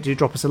enjoyed it, do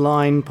drop us a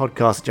line,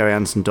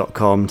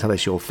 podcast@jerryanderson.com. Tell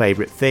us your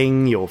favourite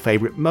thing, your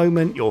favourite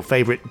moment, your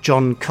favourite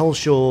John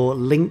Culshaw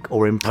link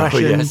or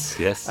impression. Oh,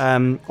 yes.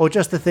 Or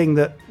just the thing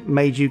that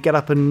made you get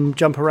up and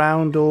jump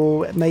around,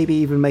 or maybe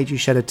even made you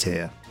shed a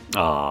tear.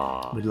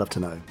 We'd love to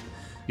know.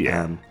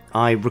 Yeah.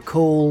 I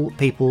recall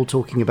people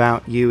talking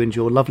about you and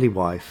your lovely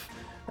wife,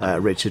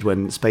 Richard,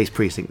 when Space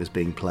Precinct was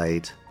being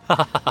played.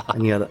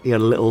 And you had a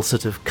little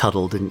sort of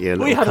cuddle, didn't you?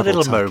 We had a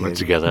little moment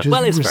together.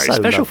 Well, it's very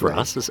special for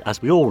us,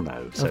 as we all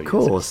know. So of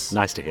course. It's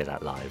nice to hear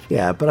that live.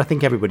 Yeah, but I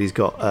think everybody's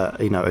got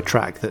a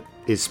track that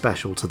is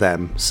special to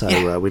them.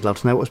 So we'd love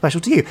to know what's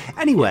special to you.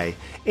 Anyway,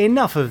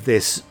 enough of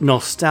this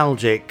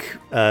nostalgic.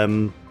 I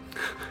don't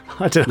know.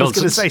 I was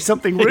going to say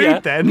something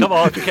rude then. Come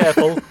on, be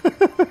careful.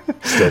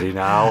 Steady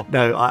now.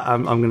 No,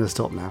 I'm going to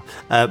stop now.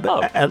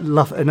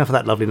 Enough of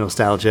that lovely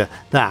nostalgia.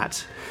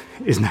 That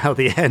is now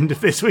the end of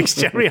this week's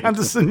Jerry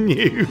Anderson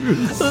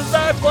News.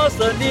 That was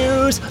the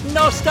news.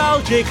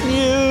 Nostalgic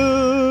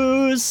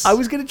news. I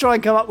was going to try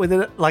and come up with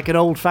an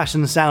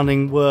old-fashioned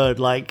sounding word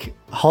like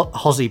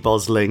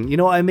hozzybosling. You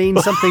know what I mean?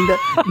 Something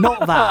that,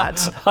 not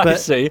that, but I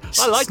see.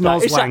 I like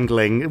that.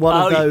 Snozwangling.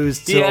 One of those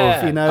sort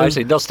of, you know. I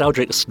see.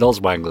 Nostalgic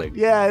snozwangling.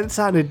 Yeah, it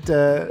sounded.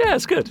 Yeah,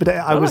 it's good. But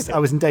I was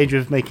in danger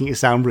of making it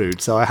sound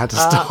rude, so I had to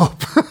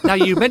stop. Now,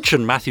 you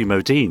mentioned Matthew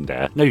Modine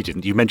there. No, you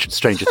didn't. You mentioned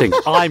Stranger Things.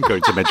 I'm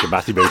going to mention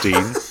Matthew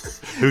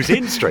Modine, who's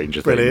in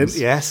Stranger Brilliant,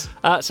 Things. yes.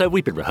 So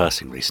we've been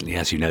rehearsing recently,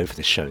 as you know, for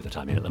this show that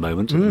I'm in at the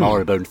moment, at the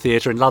Marylebone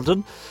Theatre in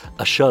London,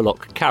 a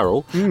Sherlock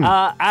Carol.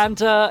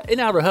 And in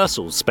our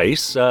rehearsal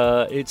space,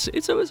 it's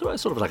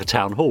sort of like a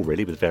town hall,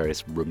 really, with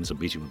various rooms and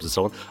meeting rooms and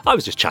so on. I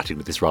was just chatting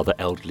with this rather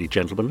elderly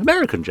gentleman,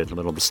 American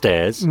gentleman, on the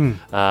stairs in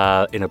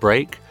a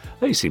break.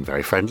 He seemed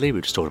very friendly. We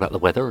were just talking about the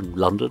weather and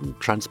London,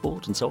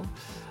 transport and so on.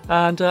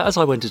 And as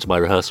I went into my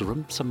rehearsal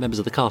room, some members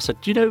of the cast said,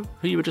 "Do you know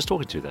who you were just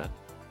talking to there?"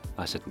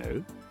 I said,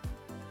 "No.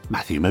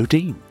 Matthew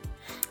Modine.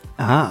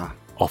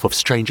 Off of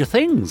Stranger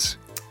Things."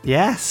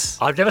 Yes.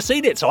 I've never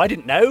seen it, so I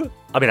didn't know.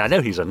 I mean, I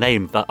know he's a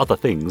name for other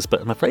things,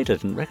 but I'm afraid I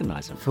didn't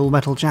recognise him. Full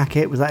Metal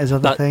Jacket, was that his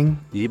other thing?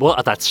 Well,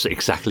 that's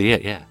exactly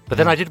it, yeah. But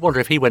then I did wonder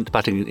if he went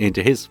batting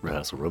into his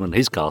rehearsal room and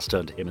his cast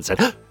turned to him and said,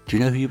 "Do you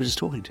know who you were just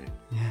talking to?"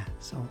 Yeah.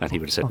 And he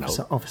would have said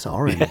Officer, no. Officer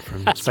Oren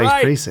from That's Space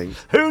right. Precinct.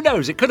 Who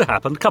knows? It could have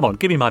happened. Come on,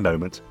 give me my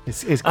moment.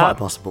 It's quite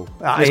possible. It's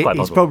quite He's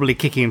possible. probably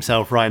kicking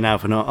himself right now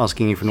for not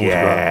asking you for an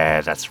autograph.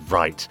 Yeah, that's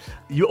right.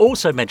 You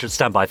also mentioned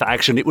Standby for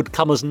Action. It would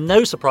come as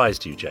no surprise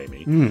to you,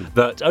 Jamie,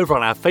 that over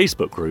on our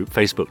Facebook group,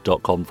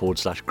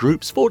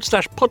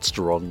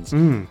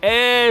 facebook.com/groups/podsterons,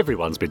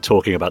 everyone's been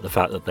talking about the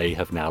fact that they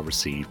have now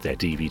received their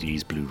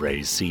DVDs,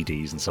 Blu-rays,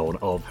 CDs, and so on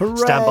of Hooray,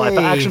 Standby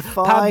for Action.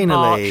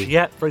 finally. Pam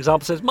March, for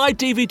example, says, "My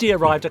DVD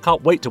arrived. I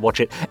can't wait to watch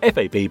it.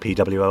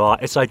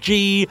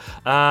 FABPWORSIG.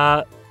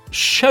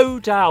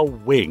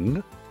 Showdown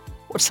Wing."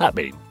 What's that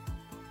mean?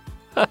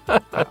 I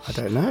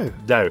don't know.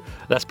 No,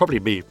 that's probably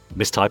me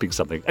mistyping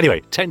something.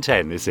 Anyway,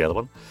 1010 is the other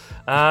one.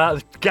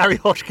 Gary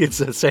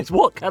Hodgkinson says,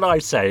 "What can I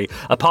say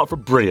apart from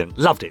brilliant?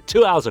 Loved it.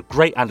 2 hours of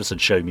great Anderson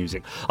show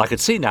music. I can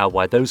see now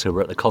why those who were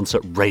at the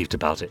concert raved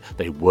about it.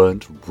 They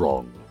weren't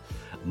wrong."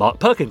 Mark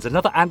Perkins,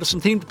 another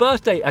Anderson-themed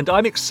birthday, and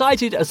I'm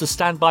excited as the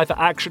Standby for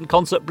Action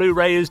concert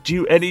Blu-ray is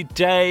due any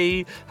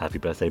day. Happy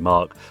birthday,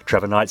 Mark.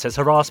 Trevor Knight says,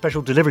 "Hurrah,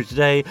 special delivery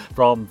today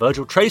from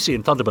Virgil Tracy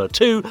in Thunderbird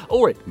 2,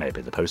 or it may have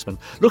been the postman.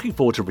 Looking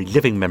forward to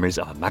reliving memories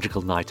of a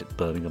magical night at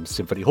Birmingham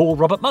Symphony Hall."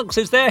 Robert Monk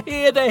says, they're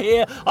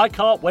here. I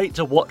can't wait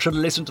to watch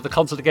and listen to the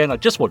concert again. I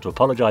just want to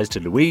apologise to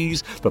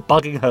Louise for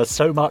bugging her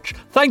so much.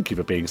 Thank you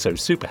for being so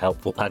super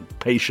helpful and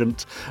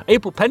patient.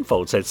 April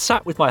Penfold says,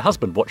 "Sat with my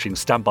husband watching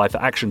Standby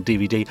for Action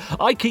DVD.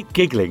 I keep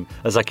giggling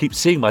as I keep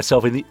seeing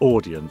myself in the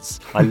audience.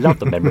 I love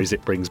the memories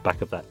it brings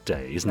back of that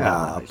day." Isn't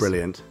that nice?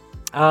 Brilliant.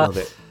 Love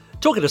it.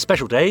 Talking of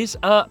special days,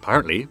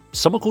 apparently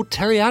someone called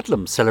Terry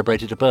Adlam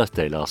celebrated a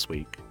birthday last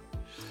week.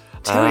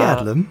 Terry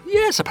Adlam?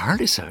 Yes,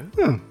 apparently so.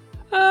 So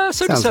to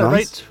Sounds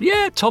celebrate,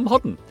 Tom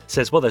Hodden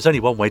says, "Well, there's only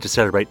one way to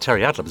celebrate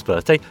Terry Adlam's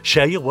birthday.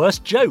 Share your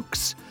worst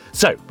jokes."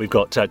 So, we've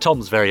got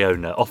Tom's very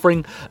own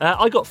offering.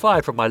 I got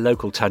fired from my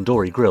local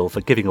tandoori grill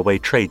for giving away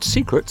trade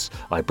secrets.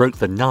 I broke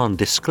the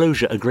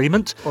non-disclosure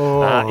agreement.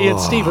 Ian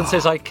Stevens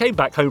says, I came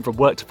back home from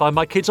work to find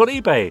my kids on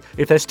eBay.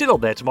 If they're still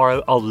on there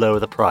tomorrow, I'll lower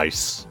the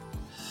price.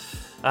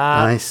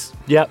 Nice.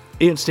 Yeah,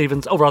 Ian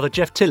Stevens, or rather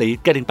Jeff Tilley,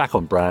 getting back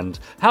on brand.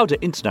 How do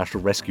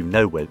International Rescue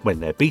know when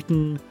they're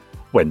beaten?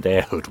 When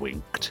they're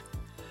hoodwinked.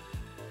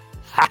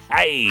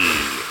 Hey!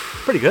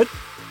 Pretty good.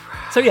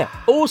 So yeah,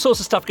 all sorts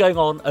of stuff going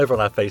on over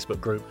on our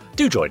Facebook group.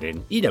 Do join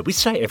in. You know, we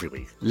say it every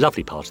week.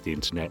 Lovely part of the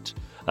internet.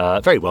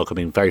 Very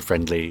welcoming, very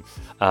friendly.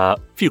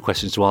 Few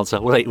questions to answer.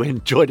 We'll let you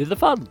in. Join in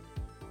the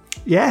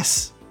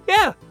Yes.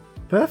 Yeah.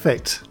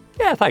 Perfect.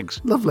 Yeah,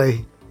 thanks.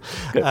 Lovely.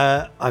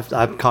 I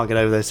can't get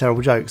over those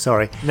terrible jokes,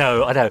 sorry.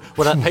 No, I know.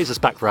 Well, that pays us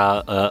back for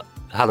our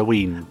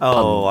Halloween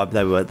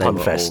they were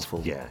fest.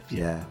 awful.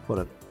 Yeah. What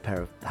a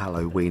pair of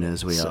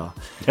Halloweeners we are.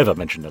 Never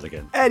mention that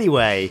again.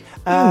 Anyway,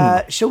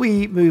 shall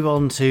we move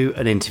on to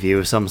an interview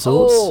of some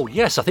sorts? Oh,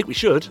 yes, I think we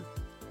should.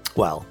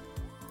 Well,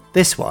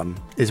 this one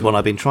is one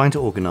I've been trying to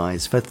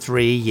organise for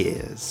 3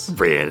 years.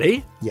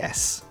 Really?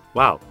 Yes.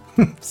 Wow.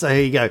 So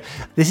here you go.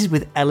 This is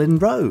with Ellen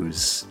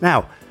Rose.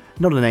 Now,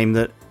 not a name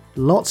that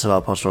lots of our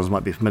postrons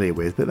might be familiar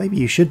with, but maybe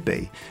you should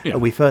be. Yeah.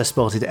 We first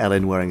spotted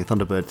Ellen wearing a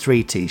Thunderbird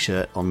 3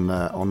 t-shirt on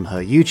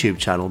her YouTube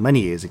channel many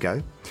years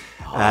ago.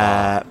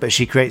 But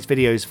she creates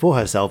videos for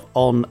herself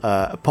on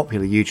a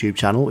popular YouTube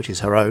channel, which is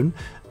her own,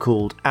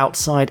 called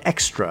Outside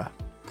Extra.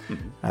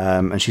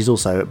 And she's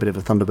also a bit of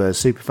a Thunderbird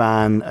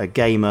superfan, a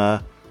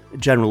gamer,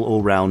 general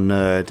all-round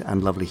nerd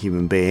and lovely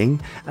human being.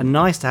 And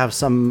nice to have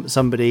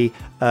somebody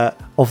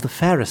of the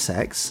fairer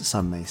sex,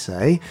 some may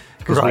say,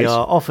 because we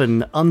are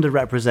often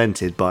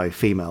underrepresented by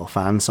female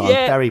fans. So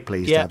I'm very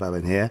pleased to have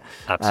Ellen here.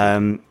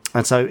 Absolutely.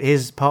 And so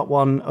here's part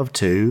 1 of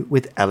 2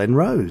 with Ellen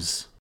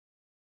Rose.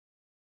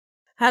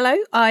 Hello,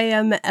 I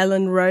am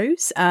Ellen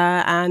Rose,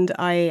 and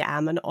I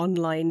am an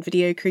online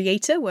video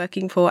creator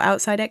working for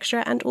Outside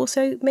Extra and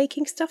also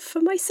making stuff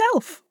for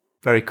myself.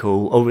 Very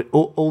cool.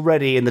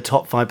 Already in the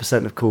top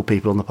 5% of cool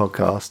people on the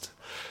podcast.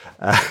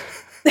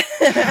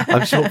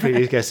 I'm sure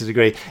previous guests would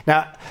agree.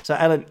 Now, so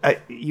Ellen,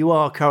 you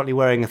are currently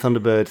wearing a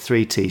Thunderbird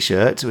 3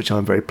 t-shirt, which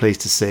I'm very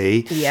pleased to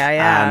see. Yeah, I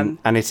am.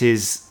 And it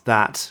is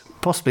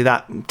possibly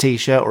that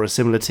t-shirt or a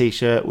similar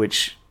t-shirt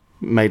which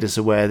made us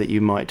aware that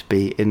you might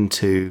be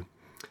into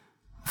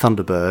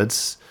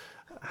Thunderbirds.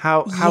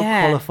 How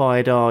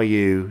qualified are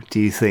you, do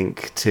you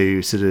think,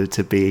 to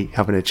be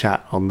having a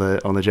chat on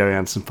the Jerry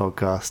Anderson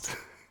podcast?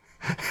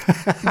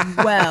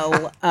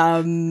 Well,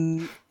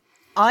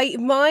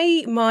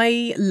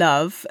 my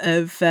love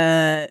of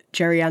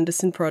Jerry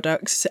Anderson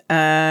products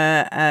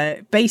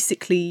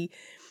basically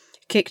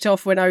kicked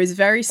off when I was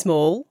very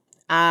small,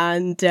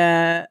 and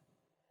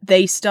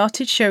they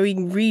started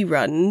showing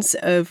reruns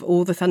of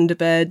all the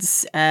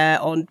Thunderbirds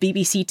on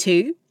BBC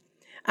Two.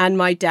 And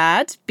my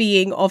dad,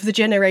 being of the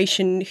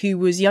generation who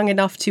was young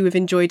enough to have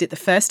enjoyed it the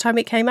first time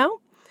it came out,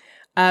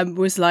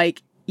 was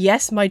like,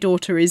 yes, my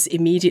daughter is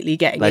immediately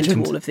getting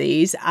into all of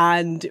these,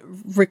 and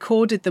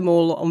recorded them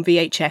all on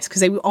VHS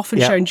because they were often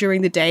shown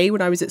during the day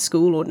when I was at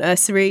school or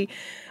nursery.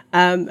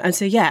 And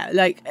so,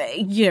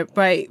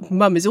 my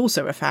mum is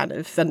also a fan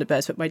of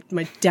Thunderbirds, but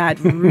my dad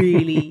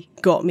really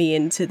got me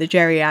into the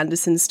Jerry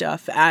Anderson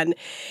stuff. And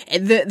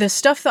the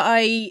stuff that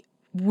I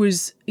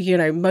was,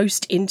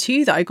 most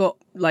into, that I got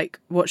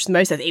watched the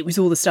most of, it was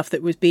all the stuff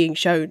that was being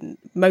shown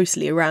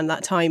mostly around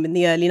that time in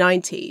the early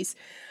 90s.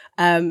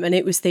 And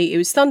it was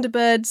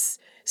Thunderbirds,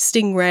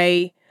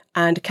 Stingray,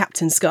 and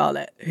Captain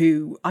Scarlet,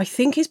 who I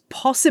think is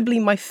possibly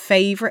my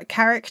favourite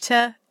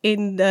character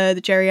in the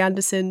Jerry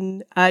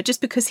Anderson,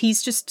 just because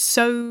he's just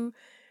so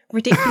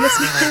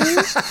ridiculously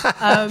cool.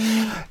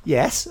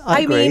 Yes,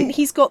 I agree. mean,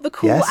 he's got the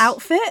cool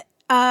outfit.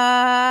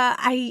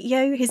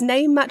 His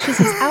name matches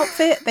his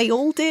outfit. They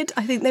all did.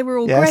 I think they were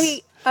all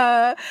great.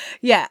 I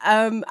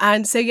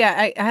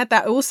had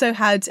that. I also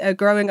had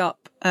growing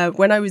up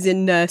when I was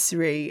in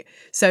nursery.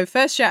 So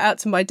first, shout out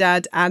to my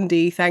dad,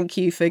 Andy. Thank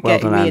you for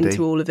getting me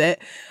into all of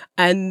it.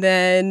 And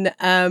then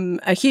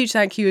a huge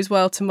thank you as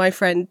well to my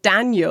friend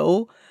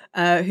Daniel,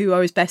 who I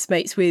was best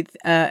mates with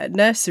at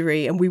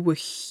nursery, and we were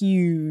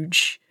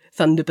huge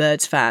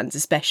Thunderbirds fans.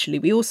 Especially,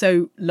 we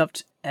also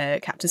loved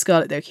Captain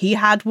Scarlet, though. He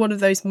had one of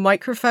those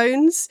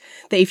microphones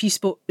that if you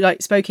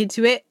spoke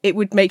into it, it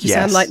would make you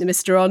sound like the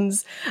Mr.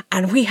 Ons,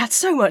 and we had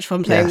so much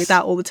fun playing with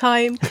that all the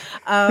time.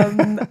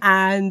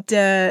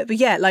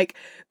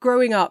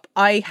 Growing up,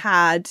 I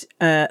had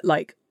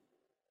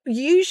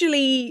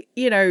usually,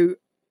 there's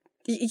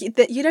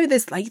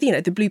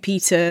the Blue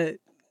Peter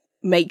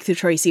make the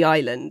Tracy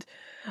Island.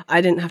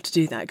 I didn't have to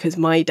do that because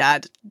my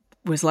dad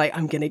was like,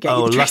 I'm going to get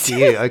you the Tracy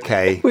lucky you,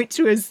 okay. Which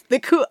was the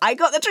cool. I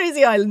got the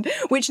Tracy Island,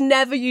 which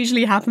never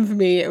usually happened for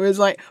me. It was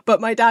like,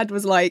 but my dad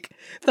was like,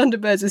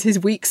 Thunderbirds was his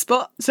weak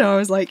spot. So I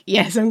was like,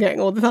 yes, I'm getting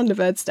all the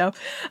Thunderbird stuff.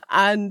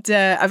 And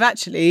I've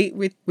actually,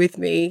 with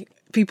me,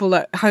 people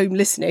at home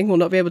listening will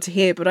not be able to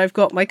hear, but I've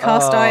got my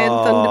cast iron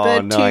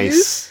Thunderbird 2.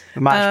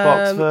 The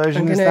Matchbox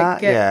version, is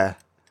that?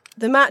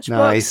 The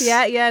Matchbox, Nice.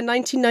 yeah,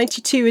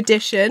 1992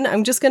 edition.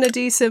 I'm just going to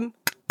do some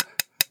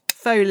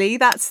Foley.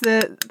 That's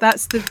the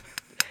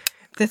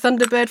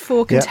Thunderbird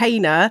 4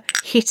 container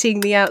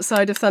hitting the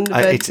outside of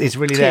Thunderbird. It's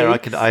really 2. there. I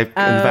can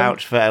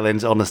vouch for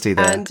Ellen's honesty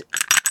there. And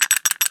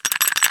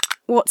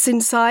what's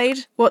inside?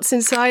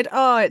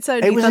 Oh, it's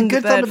only It was a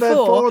good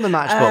Thunderbird 4 on the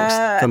Matchbox.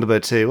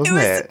 Thunderbird 2, wasn't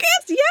it? It was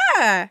good,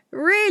 yeah,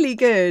 really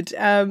good.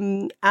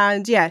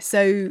 And yeah,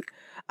 so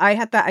I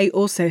had that. I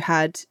also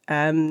had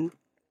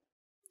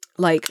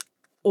like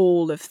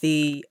all of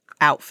the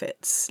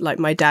outfits. Like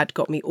my dad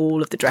got me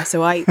all of the dress.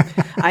 So I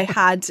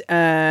had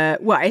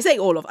I say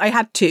all of. I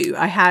had 2.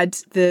 I had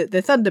the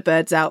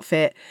Thunderbirds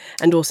outfit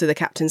and also the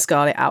Captain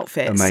Scarlet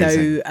outfit. Amazing.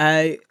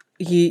 So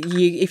you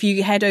if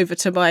you head over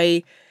to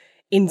my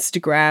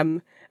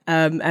Instagram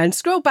and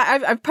scroll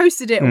back, I've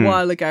posted it a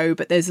while ago,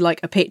 but there's like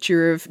a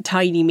picture of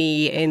tiny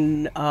me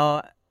in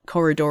our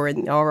corridor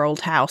in our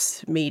old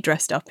house, me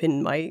dressed up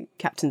in my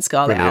Captain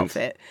Scarlet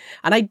outfit,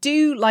 and I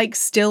do like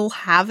still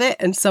have it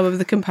and some of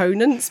the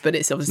components, but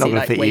it's obviously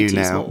like way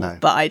too small. No.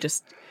 But I've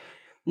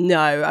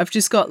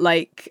just got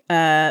like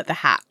the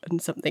hat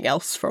and something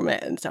else from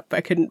it and stuff, but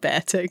I couldn't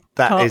bear to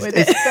part with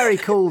it. It's very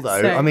cool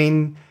though. So- I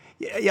mean,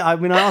 I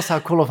asked how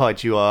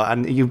qualified you are,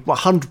 and you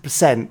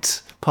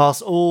 100%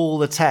 pass all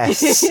the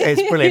tests.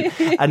 It's brilliant,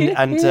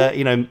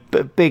 and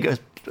big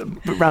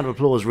round of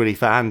applause really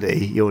for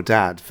Andy, your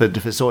dad,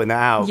 for sorting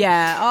that out.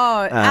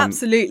 Yeah,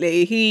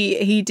 absolutely.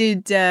 He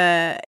did.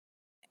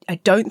 I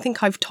don't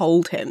think I've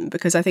told him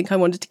because I think I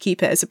wanted to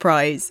keep it a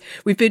surprise.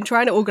 We've been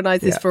trying to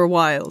organise this for a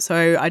while,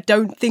 so I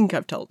don't think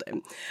I've told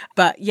him.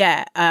 But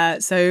yeah,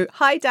 so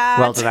hi, Dad.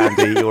 Well done,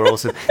 Andy. You're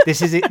awesome.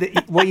 This is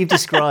it. What you've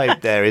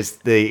described there is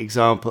a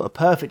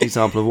perfect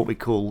example of what we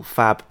call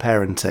fab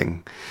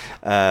parenting,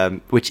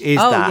 which is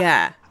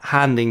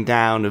handing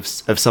down of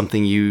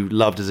something you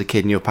loved as a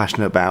kid and you're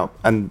passionate about,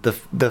 and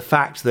the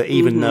fact that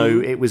even though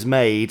it was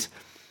made,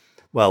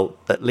 well,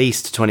 at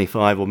least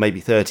 25 or maybe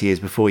 30 years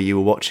before you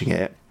were watching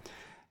it,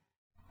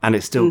 and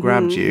it still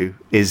grabbed you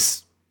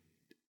is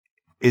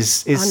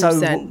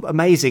so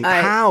amazing.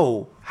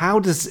 How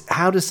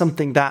does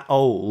something that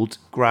old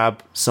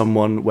grab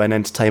someone when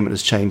entertainment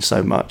has changed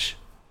so much?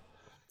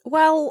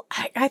 Well,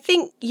 I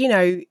think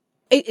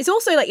it's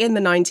also like in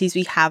the 90s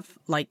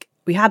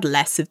we had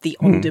less of the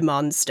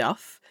on-demand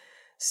stuff.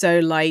 So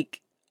like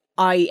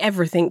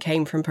everything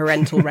came from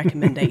parental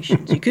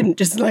recommendations. You couldn't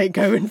just like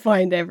go and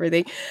find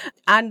everything.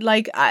 And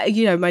like,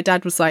 my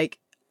dad was like,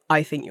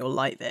 I think you'll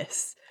like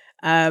this.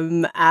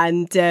 And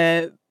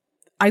I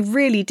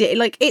really did.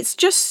 Like, it's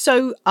just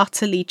so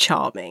utterly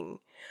charming.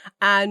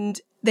 And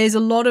there's a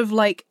lot of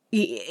like,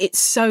 it's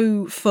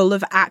so full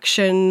of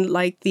action,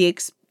 like the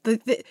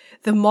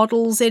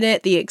models in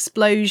it, the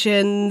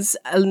explosions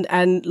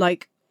and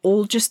like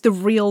all just the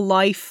real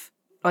life,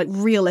 like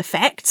real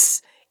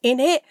effects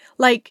in it,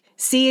 like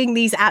seeing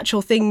these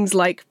actual things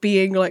like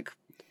being like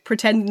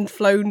pretend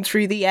flown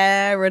through the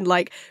air and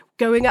like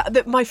going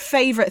up. My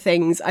favorite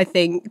things, I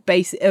think,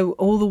 basically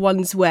all the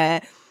ones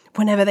where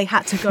whenever they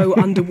had to go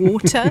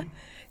underwater,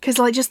 because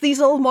like just these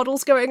little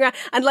models going around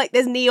and like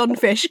there's neon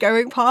fish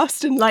going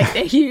past and like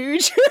they're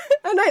huge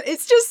and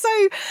it's just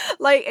so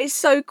like it's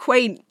so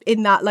quaint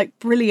in that like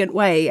brilliant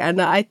way,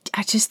 and I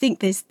just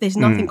think there's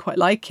nothing quite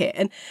like it.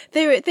 And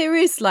there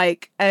is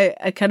like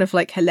a kind of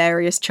like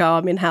hilarious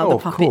charm in how the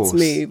puppets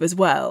move as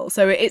well.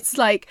 So it's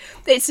like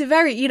it's a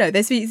very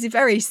there's these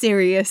very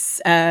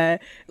serious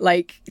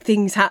like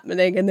things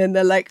happening, and then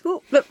they're like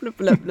oh, blub, blub,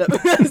 blub, blub,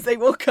 as they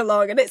walk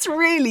along, and it's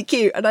really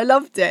cute and I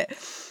loved it.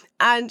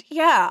 And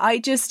yeah, I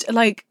just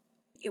like,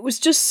 it was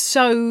just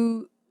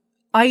so,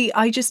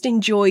 I just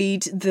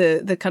enjoyed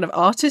the kind of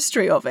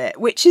artistry of it,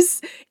 which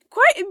is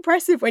quite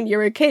impressive when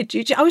you're a kid.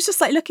 I was just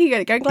like looking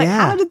at it going like,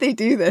 how did they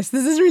do this?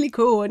 This is really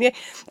cool. And yeah,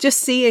 just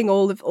seeing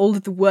all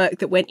of the work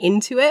that went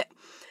into it.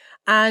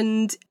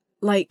 And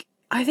like,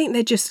 I think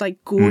they're just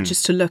like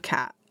gorgeous to look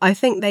at. I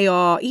think they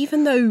are,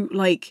 even though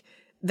like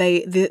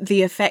the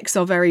effects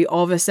are very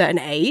of a certain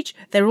age,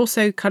 they're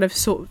also kind of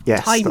sort of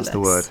timeless. That's the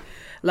word.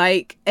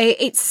 Like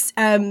it's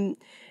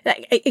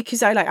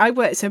because I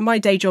work, so my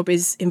day job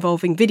is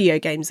involving video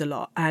games a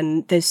lot,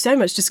 and there's so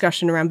much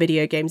discussion around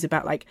video games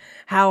about like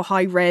how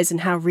high res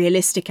and how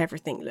realistic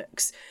everything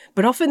looks.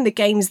 But often the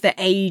games that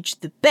age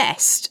the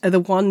best are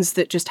the ones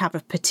that just have a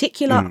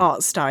particular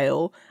art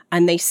style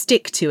and they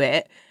stick to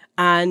it,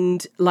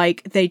 and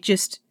like they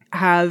just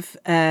have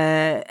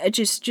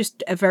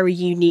just a very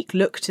unique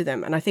look to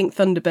them. And I think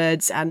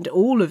Thunderbirds and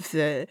all of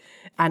the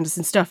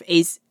Anderson stuff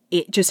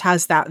it just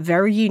has that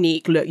very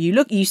unique look.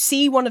 You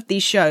see one of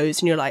these shows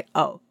and you're like,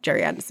 oh,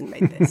 Jerry Anderson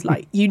made this,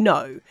 like,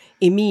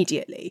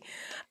 immediately.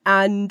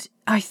 And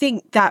I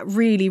think that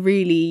really,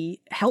 really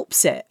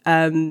helps it.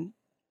 And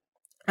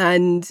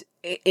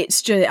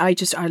it's just,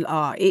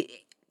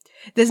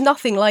 there's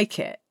nothing like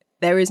it.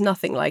 There is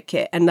nothing like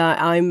it. And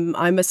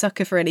I'm a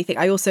sucker for anything.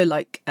 I also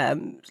like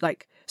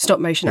stop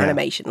motion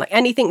animation. Like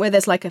anything where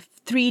there's like a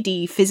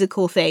 3D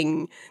physical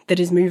thing that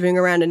is moving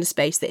around in a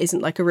space that isn't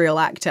like a real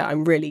actor,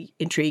 I'm really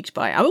intrigued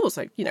by. I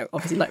also,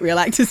 obviously like real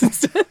actors and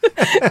stuff.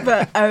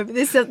 But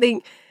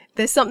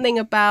there's something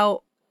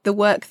about the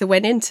work that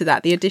went into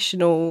that, the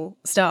additional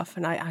stuff,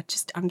 and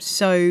I'm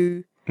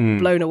so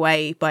blown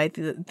away by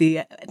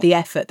the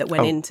effort that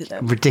went into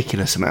them.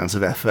 Ridiculous amounts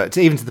of effort,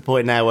 even to the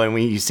point now when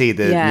you see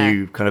the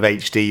new kind of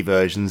HD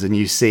versions and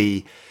you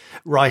see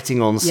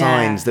writing on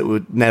signs that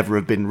would never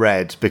have been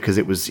read because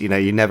it was,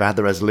 you never had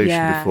the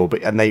resolution before,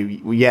 and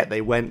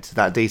they went to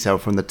that detail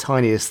from the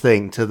tiniest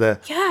thing to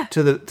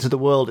the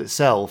world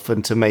itself,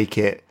 and to make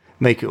it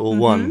all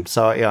one.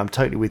 So I'm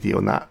totally with you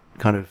on that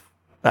kind of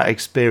that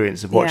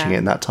experience of watching it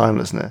in that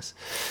timelessness.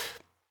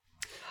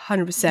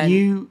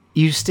 100%.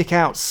 You stick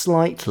out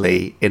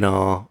slightly in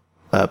our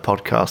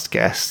podcast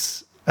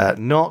guests,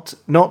 not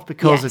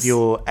because of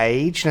your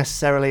age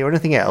necessarily or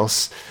anything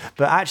else,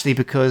 but actually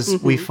because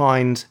we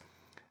find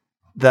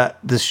that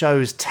the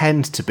shows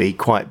tend to be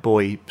quite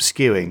male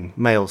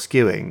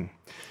skewing.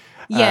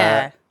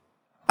 Yeah.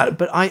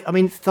 But I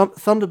mean,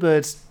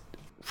 Thunderbirds,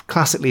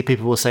 classically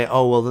people will say,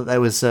 oh, well,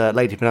 there was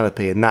Lady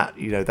Penelope, and that,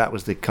 that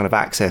was the kind of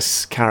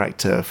access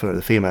character for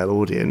the female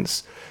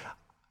audience.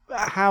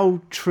 How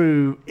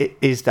true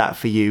is that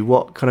for you?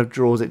 What kind of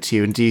draws it to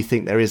you? And do you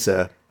think there is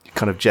a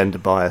kind of gender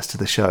bias to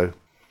the show?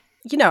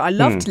 I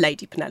loved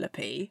Lady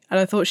Penelope, and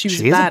I thought she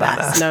was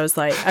badass. And I was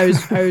like,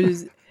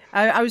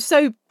 I was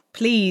so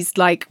pleased,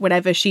 like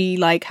whenever she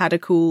like had a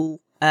cool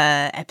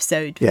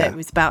episode that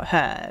was about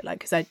her,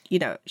 like, because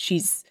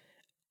she's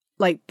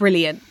like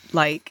brilliant.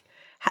 Like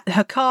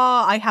her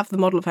car, I have the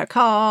model of her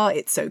car.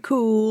 It's so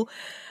cool.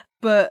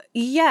 But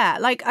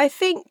like I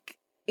think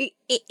it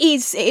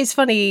is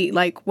funny,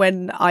 like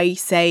when I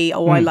say,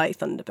 I like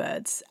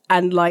Thunderbirds,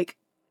 and like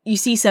you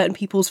see certain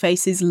people's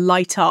faces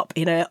light up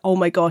in a, oh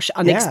my gosh,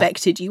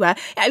 unexpected you are.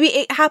 I mean,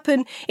 it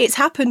happens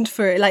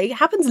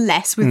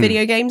less with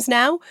video games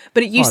now,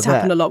 but it used to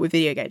happen a lot with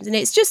video games. And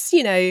it's just,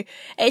 it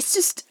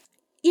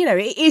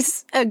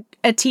is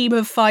a team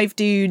of 5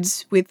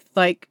 dudes with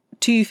like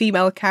 2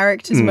 female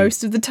characters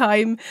most of the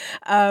time.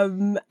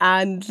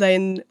 And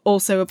then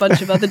also a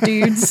bunch of other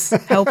dudes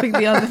helping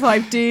the other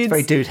 5 dudes. It's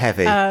very dude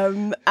heavy.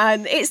 And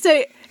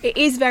it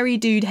is very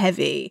dude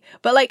heavy,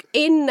 but like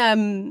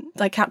in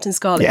like Captain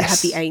Scarlet, you had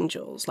the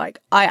Angels. Like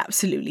I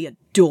absolutely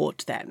adored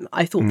them.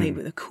 I thought they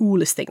were the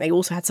coolest thing. They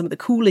also had some of the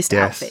coolest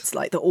outfits,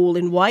 like the all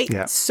in white.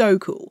 Yeah. So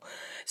cool.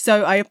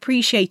 So I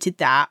appreciated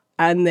that.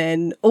 And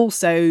then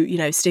also,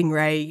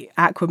 Stingray,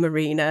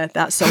 Aquamarina,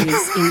 that song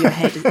is in your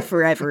head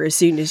forever as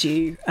soon as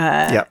you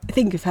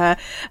think of her.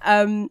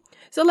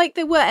 So like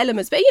there were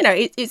elements, but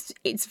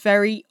it's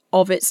very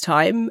of its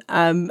time.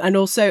 And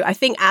also I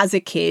think as a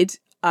kid,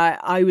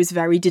 I was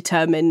very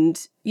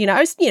determined.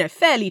 I was,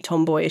 fairly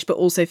tomboyish, but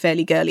also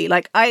fairly girly.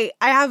 Like I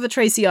have a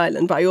Tracy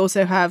Island, but I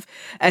also have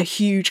a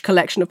huge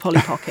collection of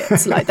Polly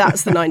Pockets. Like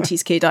that's the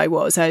 90s kid I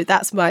was. So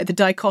that's the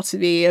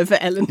dichotomy of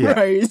Ellen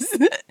Rose.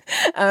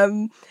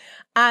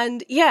 But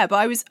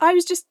I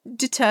was just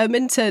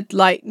determined to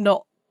like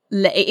not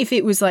let, if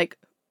it was like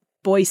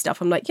boy stuff,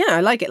 I'm like,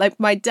 I like it. Like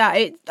my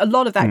dad, a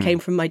lot of that came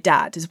from my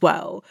dad as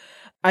well.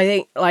 I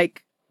think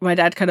like my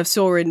dad kind of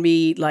saw in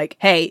me like,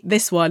 hey,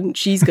 this one,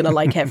 she's gonna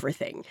like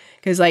everything,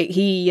 because like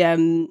he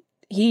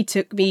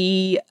took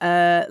me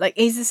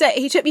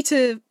he took me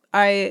to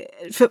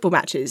football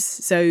matches.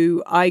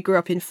 So I grew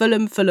up in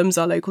Fulham. Fulham's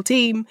our local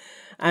team,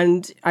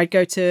 and I'd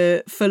go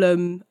to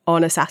Fulham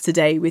on a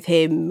Saturday with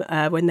him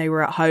when they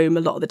were at home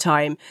a lot of the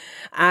time.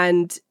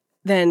 And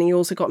then he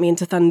also got me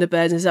into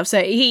Thunderbirds and stuff.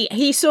 So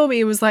he saw me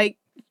and was like,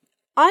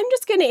 I'm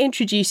just going to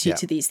introduce you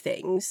to these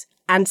things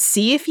and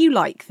see if you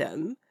like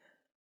them.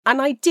 And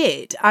I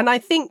did. And I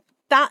think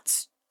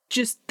that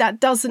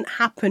doesn't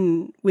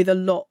happen with a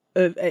lot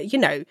of,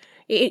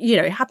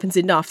 it happens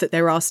enough that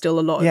there are still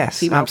a lot of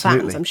female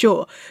fans, I'm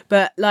sure.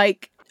 But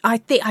like, I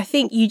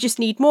think you just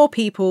need more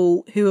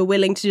people who are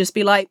willing to just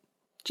be like,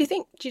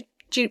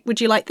 would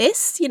you like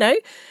this?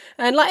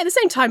 And like at the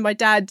same time, my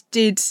dad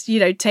did,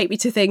 take me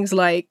to things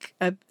like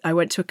I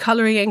went to a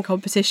colouring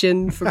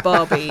competition for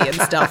Barbie and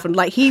stuff. And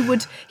like he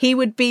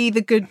would be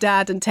the good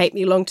dad and take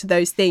me along to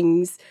those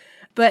things.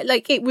 But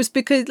like it was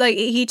because like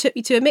he took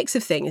me to a mix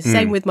of things.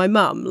 Same with my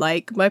mum.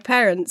 Like my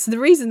parents, the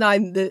reason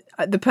I'm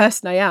the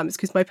person I am is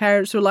because my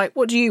parents were like,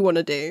 what do you want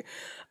to do?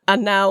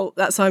 And now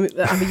I'm a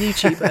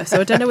YouTuber,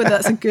 so I don't know whether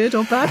that's a good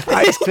or bad thing.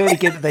 It's clearly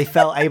good that they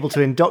felt able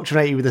to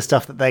indoctrinate you with the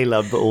stuff that they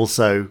love, but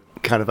also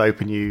kind of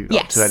open you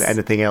up to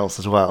anything else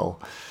as well.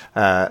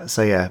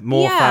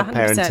 More fab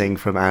parenting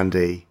from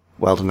Andy.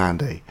 Well done,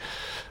 Andy.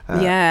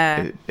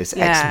 It's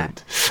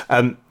excellent.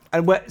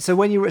 So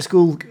when you were at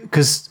school,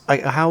 because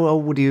how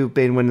old would you have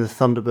been when the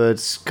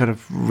Thunderbirds kind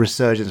of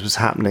resurgence was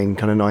happening,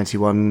 kind of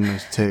 91,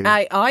 92?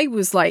 I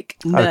was like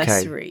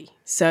nursery. Okay.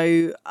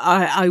 So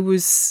I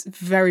was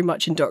very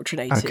much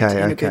indoctrinated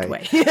in a good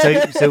way.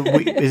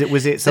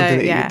 Was it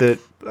something that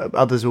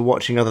others were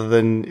watching other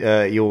than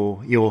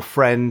your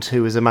friend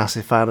who was a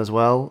massive fan as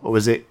well, or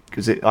was it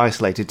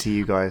isolated to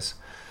you guys?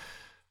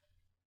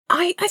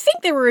 I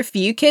think there were a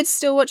few kids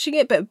still watching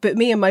it, but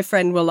me and my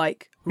friend were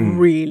like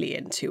really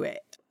into it.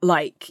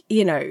 Like,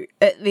 you know,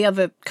 the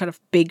other kind of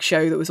big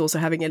show that was also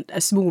having a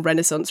small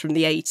renaissance from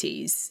the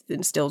 80s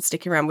and still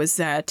sticking around was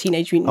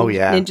Teenage Mutant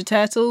Ninja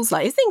Turtles.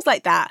 Like, things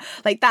like that.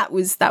 Like, that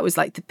was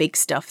like the big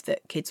stuff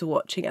that kids were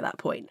watching at that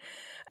point.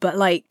 But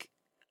like,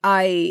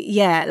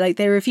 like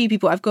there were a few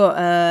people. I've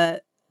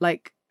got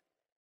like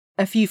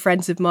a few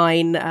friends of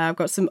mine. I've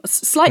got some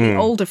slightly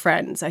older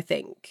friends, I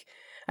think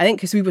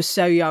because we were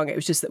so young, it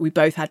was just that we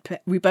both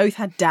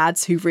had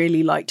dads who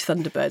really liked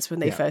Thunderbirds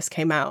when they first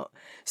came out.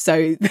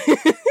 So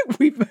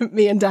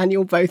me and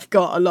Daniel both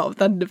got a lot of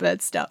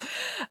Thunderbird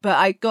stuff. But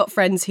I got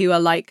friends who are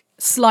like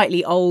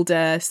slightly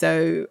older.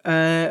 So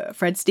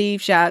friend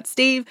Steve, shout out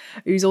Steve,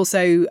 who's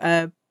also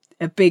a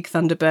big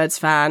Thunderbirds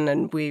fan,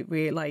 and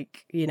we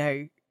like, you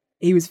know,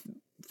 he was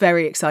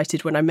very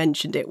excited when I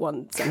mentioned it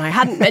once, and I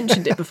hadn't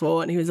mentioned it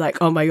before, and he was like,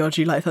 "Oh my god,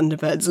 you like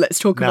Thunderbirds? Let's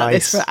talk about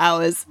this for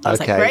hours." I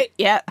was like, "Great,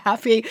 yeah,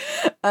 happy."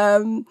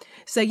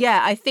 So yeah,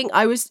 I think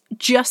I was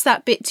just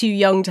that bit too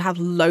young to have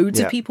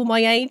loads of people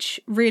my age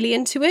really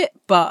into it.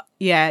 But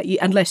yeah,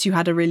 unless you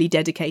had a really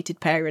dedicated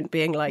parent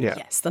being like,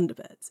 "Yes,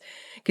 Thunderbirds,"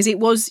 because it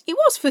was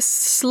for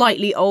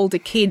slightly older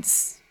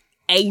kids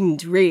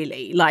aimed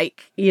really.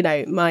 Like, you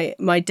know,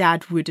 my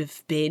dad would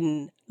have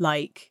been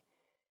like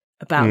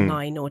about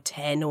 9 or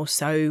 10 or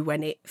so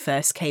when it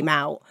first came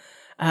out.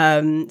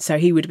 So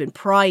he would have been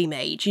prime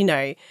age, you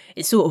know.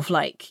 It's sort of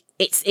like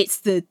it's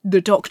the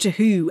Doctor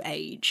Who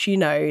age, you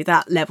know,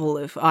 that level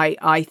of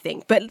I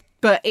think. But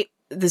at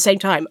the same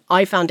time,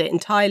 I found it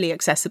entirely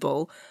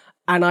accessible,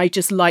 and I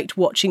just liked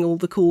watching all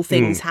the cool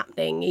things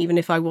happening, even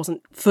if I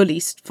wasn't fully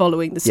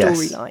following the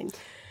storyline.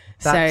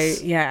 So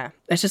yeah,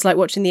 it's just like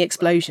watching the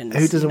explosions.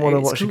 Who doesn't want to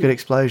watch a good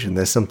explosion?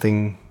 There's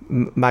something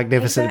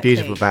magnificent and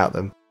beautiful about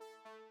them.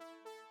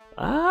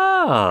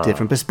 Ah,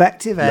 different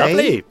perspective, eh?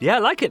 Lovely. Yeah, I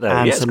like it though.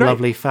 And yeah, some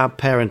lovely fab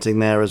parenting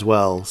there as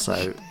well.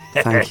 So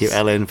thank you,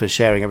 Ellen, for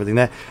sharing everything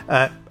there.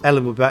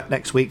 Ellen will be back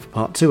next week for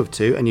part 2 of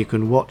 2, and you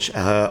can watch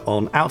her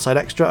on Outside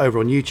Extra over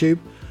on YouTube,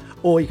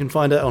 or you can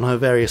find her on her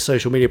various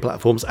social media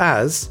platforms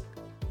as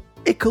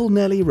Ickle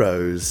Nelly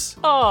Rose.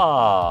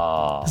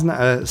 Ah, isn't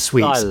that a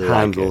sweet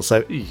handle? It.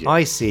 So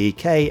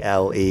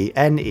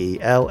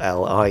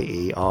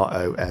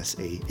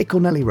ICKLENELLIEROSE,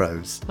 Ickle Nelly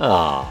Rose.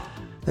 Ah,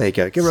 there you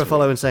go. Give her a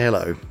follow and say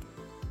hello.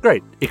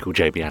 Great, Ickle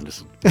Jamie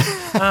Anderson.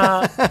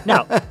 Now,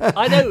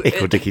 I know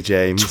Ickle Dickie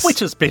James.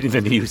 Twitter's been in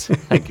the news.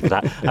 Thank you for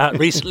that.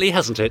 Recently,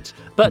 hasn't it?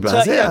 But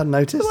has it? I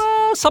noticed.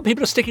 Well, some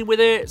people are sticking with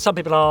it. Some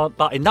people are,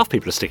 but enough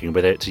people are sticking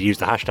with it to use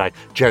the hashtag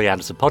Jerry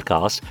Anderson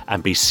Podcast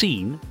and be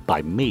seen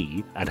by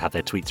me and have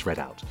their tweets read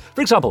out.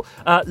 For example,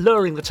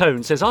 Lowering the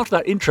Tone says, after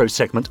that intro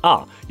segment,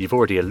 you've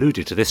already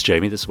alluded to this,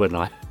 Jamie. This is when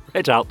I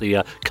read out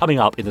the coming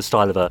up in the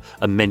style of a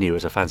menu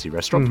at a fancy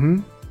restaurant.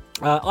 Mm-hmm.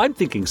 I'm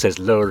thinking, says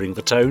Lowering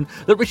the Tone,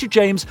 that Richard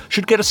James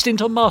should get a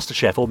stint on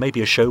MasterChef or maybe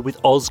a show with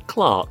Oz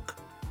Clarke.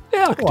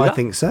 Yeah, I could do that. I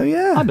think so,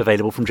 yeah. I'm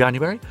available from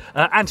January.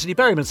 Anthony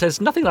Berryman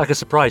says, nothing like a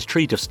surprise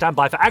treat of Stand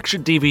By for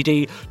Action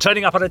DVD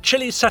turning up on a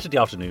chilly Saturday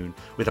afternoon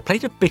with a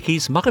plate of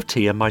Bickies, mug of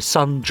tea, and my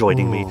son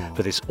joining me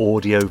for this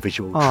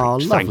audio-visual treat. Oh,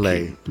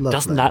 lovely. Thank you.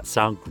 Doesn't that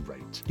sound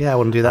great? Yeah, I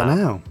want to do that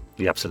now.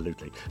 Yeah,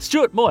 absolutely.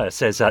 Stuart Moyer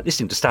says,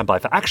 listening to Stand By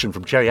for Action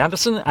from Jerry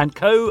Anderson and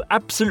co,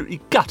 absolutely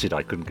gutted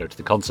I couldn't go to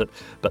the concert,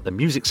 but the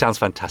music sounds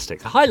fantastic.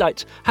 The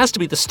highlight has to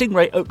be the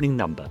Stingray opening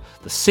number.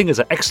 The singers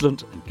are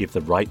excellent and give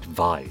the right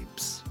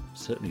vibes.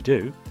 Certainly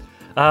do.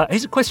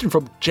 Here's a question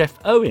from Jeff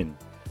Owen,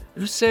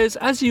 who says,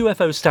 as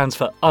UFO stands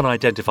for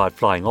Unidentified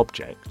Flying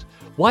Object,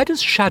 why does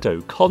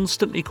Shadow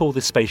constantly call the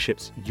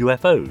spaceships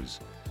UFOs?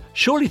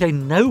 Surely they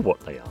know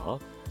what they are,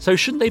 so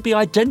shouldn't they be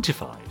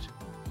identified?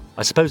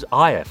 I suppose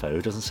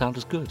IFO doesn't sound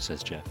as good,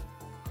 says Jeff.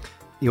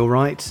 You're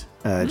right,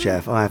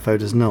 Jeff. IFO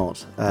does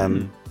not.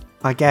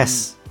 I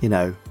guess, you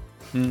know,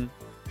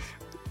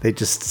 they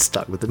just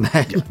stuck with the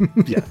name.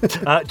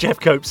 Yeah. Jeff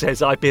Cope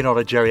says, I've been on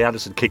a Jerry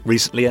Anderson kick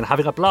recently and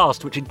having a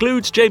blast, which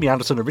includes Jamie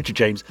Anderson and Richard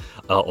James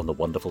on the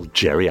wonderful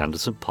Jerry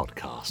Anderson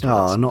podcast.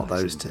 Oh, not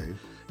those two.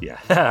 Yeah,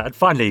 and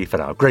finally for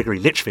now, Gregory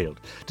Litchfield.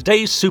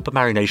 Today's Super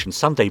Marination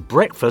Sunday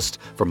breakfast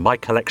from my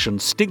collection,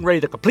 Stingray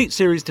The Complete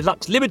Series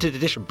Deluxe Limited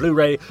Edition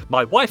Blu-ray.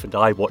 My wife and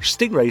I watched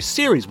Stingray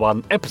Series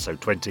 1,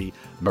 Episode 20,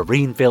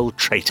 Marineville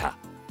Traitor.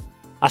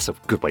 That's a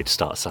good way to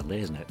start a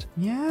Sunday, isn't it?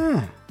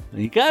 Yeah.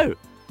 There you go.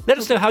 Let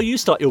us know how you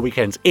start your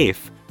weekends,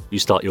 if you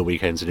start your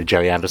weekends in a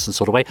Jerry Anderson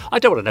sort of way. I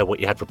don't want to know what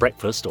you had for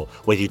breakfast, or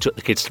whether you took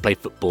the kids to play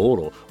football,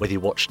 or whether you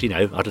watched,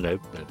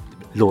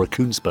 Laura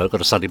Koonsberg on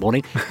a Sunday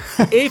morning.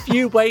 If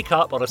you wake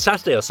up on a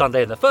Saturday or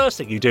Sunday and the first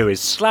thing you do is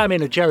slam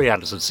in a Jerry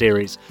Anderson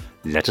series,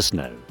 let us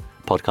know.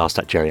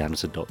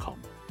 podcast@jerryanderson.com.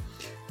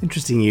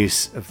 Interesting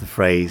use of the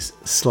phrase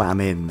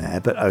slam in there,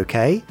 but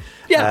okay.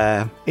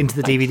 Yeah.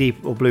 Into the DVD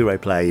or Blu-ray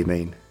player, you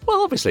mean?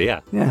 Well, obviously,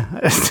 yeah. Yeah.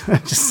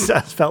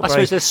 That felt I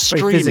very, suppose there's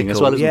very streaming physical.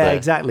 as well, isn't there? there? Yeah,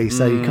 exactly.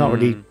 So you can't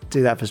really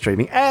do that for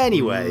streaming.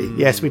 Anyway,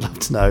 yes, we'd love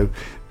to know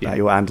about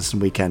your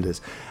Anderson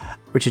weekenders.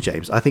 Richard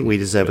James, I think we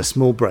deserve a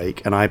small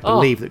break, and I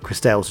believe that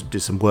Christelle should do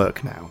some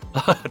work now.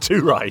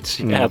 Too right.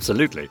 Yeah,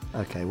 absolutely.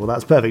 Okay, well,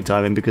 that's perfect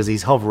timing because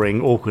he's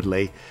hovering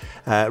awkwardly,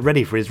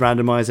 ready for his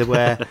randomizer,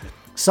 where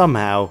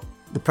somehow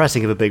the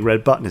pressing of a big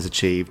red button is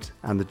achieved,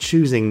 and the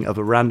choosing of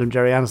a random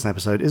Jerry Anderson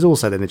episode is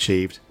also then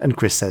achieved, and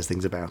Chris says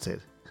things about it.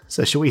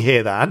 So shall we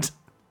hear that?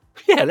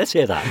 Yeah, let's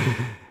hear that.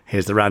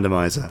 Here's the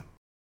randomizer.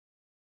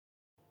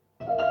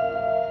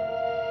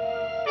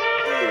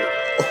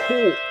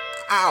 Oh,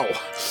 ow.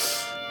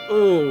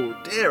 Oh,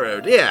 dear,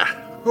 oh, dear.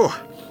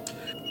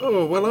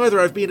 Oh, well, either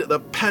I've been at the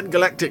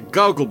Pan-Galactic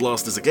Gargle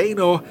Blasters again,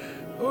 or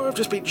I've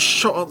just been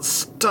shot on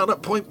stun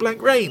at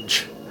point-blank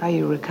range. Are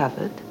you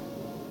recovered?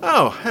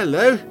 Oh,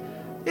 hello.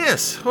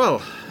 Yes,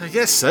 well, I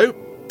guess so.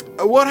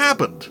 What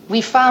happened? We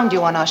found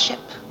you on our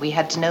ship. We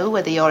had to know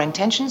whether your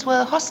intentions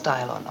were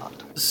hostile or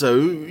not. So,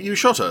 you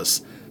shot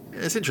us.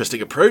 It's an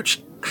interesting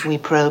approach. We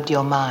probed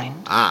your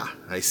mind. Ah,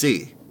 I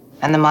see.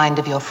 And the mind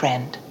of your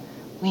friend.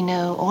 We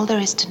know all there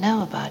is to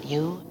know about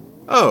you.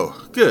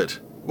 Oh, good.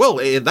 Well,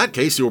 in that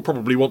case, you'll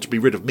probably want to be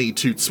rid of me,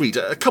 Toot Sweet.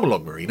 Come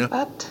along, Marina.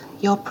 But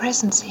your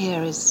presence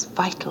here is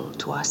vital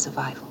to our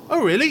survival.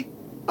 Oh, really?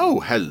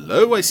 Oh,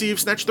 hello. I see you've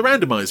snatched the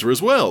randomizer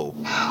as well.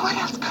 What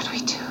else could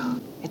we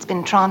do? It's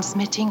been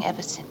transmitting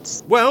ever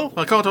since. Well,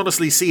 I can't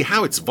honestly see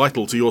how it's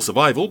vital to your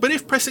survival, but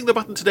if pressing the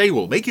button today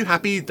will make you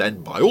happy,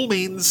 then by all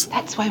means...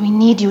 That's why we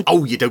need you.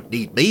 Oh, you don't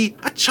need me.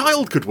 A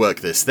child could work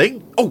this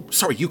thing. Oh,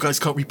 sorry, you guys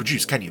can't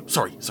reproduce, can you?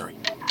 Sorry.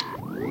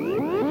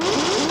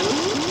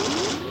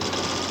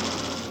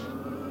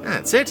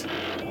 That's it.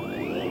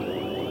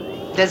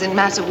 Does it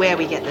matter where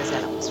we get those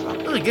elements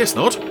from? I guess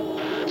not.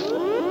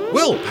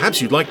 Well,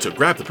 perhaps you'd like to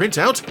grab the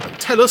printout and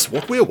tell us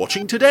what we're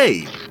watching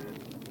today.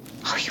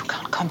 Oh, you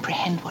can't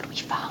comprehend what we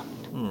found.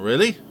 Oh,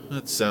 really?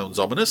 That sounds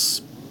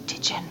ominous.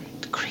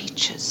 Degenerate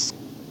creatures.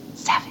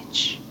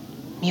 Savage.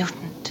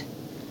 Mutant.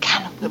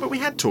 Cannibal. No, but we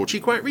had Torchy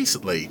quite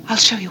recently. I'll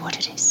show you what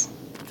it is.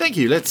 Thank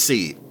you, let's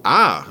see.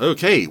 Ah,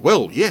 okay,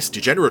 well, yes,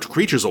 degenerate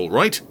creatures all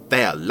right.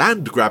 They're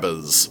land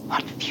grabbers.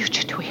 What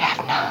future do we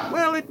have now?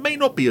 Well, it may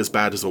not be as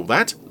bad as all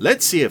that.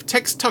 Let's see if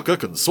Tex Tucker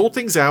can sort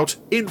things out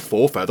in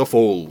Four Feather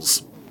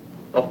Falls.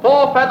 The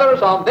 4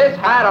 feathers on this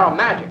hat are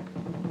magic.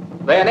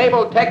 They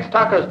enable Tex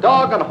Tucker's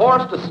dog and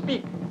horse to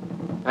speak,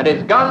 and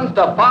his guns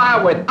to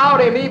fire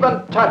without him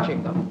even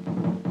touching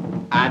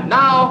them. And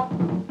now,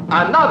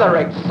 another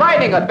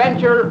exciting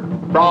adventure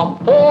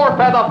from 4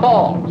 Feather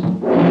Falls.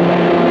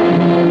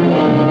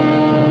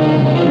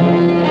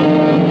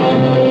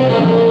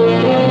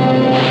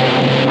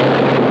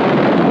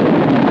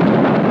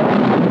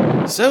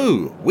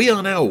 So, we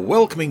are now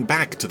welcoming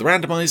back to the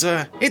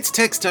randomizer. It's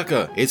Tex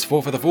Tucker, it's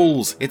Four Feather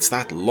Falls, it's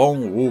that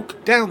long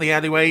walk down the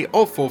alleyway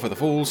of Four Feather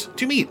Falls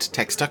to meet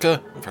Tex Tucker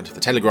in front of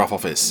the telegraph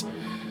office.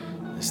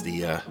 As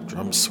the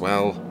drums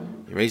swell,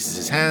 he raises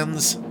his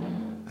hands,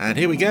 and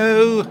here we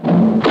go.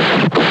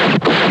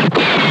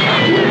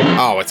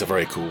 Oh, it's a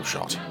very cool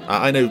shot.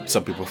 I know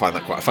some people find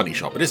that quite a funny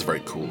shot, but it's a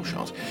very cool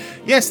shot.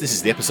 Yes, this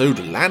is the episode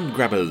Land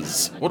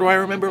Grabbers. What do I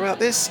remember about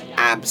this?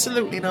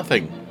 Absolutely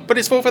nothing. But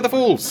it's Four Feather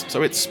Falls,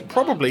 so it's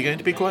probably going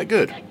to be quite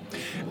good.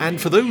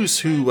 And for those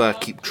who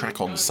keep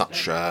track on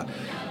such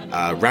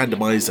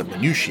randomizer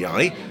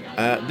minutiae,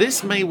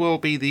 this may well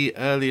be the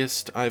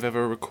earliest I've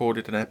ever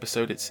recorded an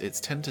episode. It's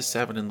 10 to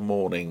 7 in the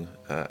morning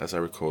as I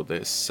record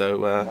this,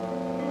 so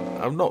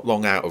I'm not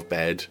long out of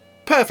bed.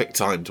 Perfect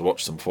time to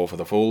watch some Four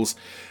Feather Falls.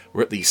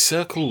 We're at the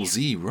Circle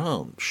Z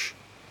Ranch,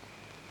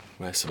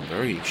 where some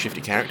very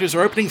shifty characters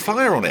are opening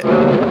fire on it.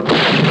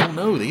 Oh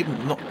no, they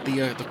even knocked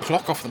the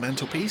clock off the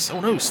mantelpiece.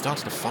 Oh no,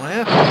 started a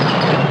fire.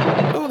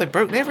 Oh, they've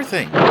broken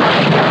everything.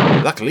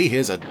 Luckily,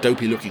 here's a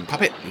dopey-looking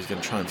puppet who's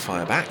going to try and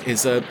fire back.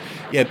 Is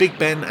Big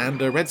Ben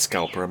and Red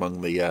Scalp are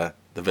among the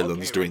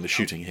villains doing the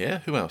shooting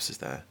here. Who else is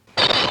there?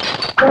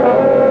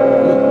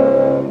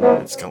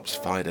 Red Scalp's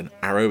fired an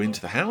arrow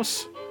into the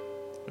house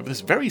of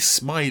this very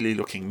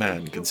smiley-looking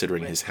man,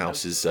 considering his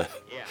house is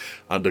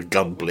under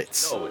gun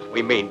blitz.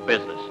 We mean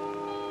business.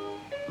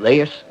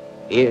 This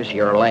is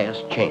your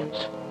last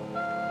chance.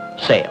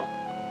 Sail.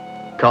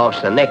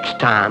 'Cause the next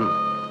time,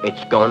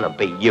 it's gonna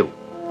be you.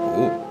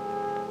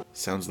 Oh,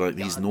 sounds like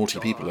these naughty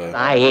people are...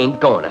 I ain't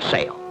gonna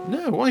sail.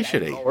 No, why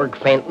should he? Lord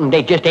Fenton,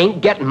 they just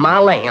ain't getting my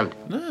land.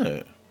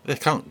 No, they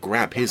can't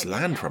grab his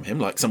land from him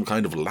like some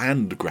kind of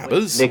land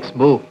grabbers. Next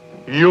move.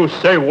 You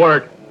say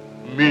word,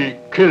 me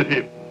kill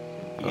him.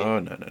 Oh,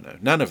 no.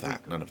 None of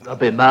that. That'll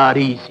be not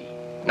easy.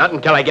 Not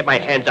until I get my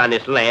hands on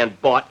this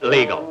land bought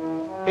legal.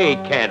 He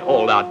can't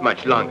hold out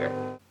much longer.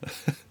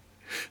 The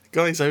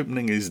guy's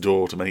opening his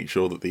door to make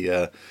sure that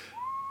the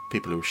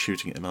people who are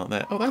shooting at him aren't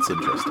there. Oh, that's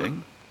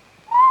interesting.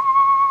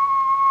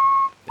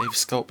 They've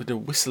sculpted a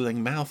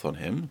whistling mouth on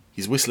him.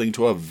 He's whistling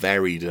to a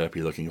very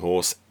derpy-looking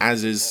horse,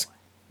 as is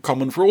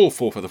common for all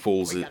Four Feather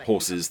Falls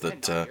horses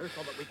that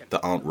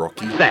aren't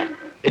rocky.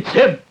 It's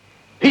him.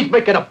 He's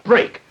making a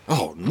break.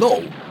 Oh,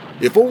 no.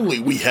 If only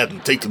we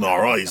hadn't taken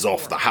our eyes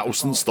off the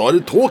house and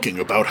started talking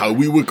about how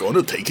we were going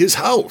to take his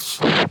house.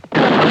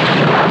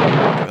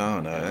 Oh,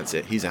 no, that's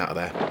it. He's out of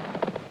there.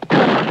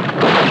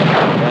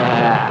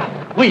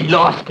 We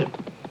lost him.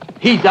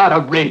 He's out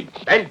of reach.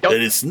 And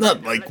it's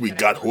not like we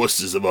got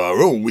horses of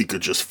our own. We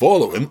could just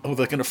follow him. Oh,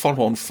 they're going to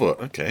follow on foot.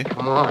 Okay.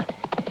 Come on.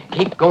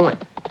 Keep going.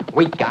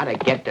 We gotta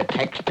get to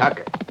Tex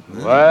Tucker.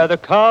 Where the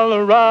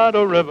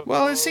Colorado River...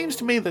 Well, it seems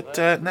to me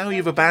that now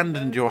you've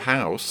abandoned your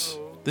house,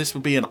 this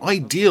would be an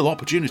ideal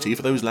opportunity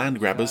for those land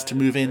grabbers to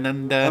move in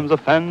and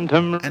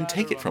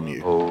take it from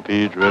you.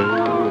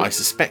 I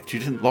suspect you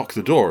didn't lock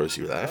the door as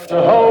you left.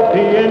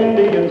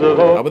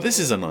 Oh, but this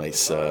is a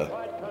nice...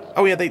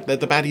 Oh yeah, the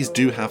baddies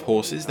do have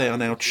horses. They are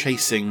now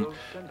chasing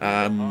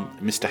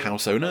Mr.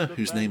 House Owner,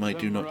 whose name I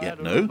do not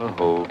yet know,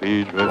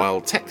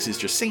 while Tex is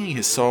just singing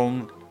his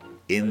song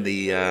in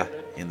the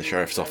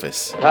sheriff's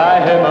office.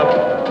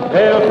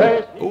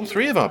 All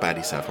three of our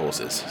baddies have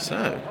horses,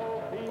 so...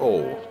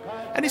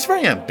 And it's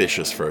very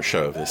ambitious for a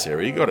show of this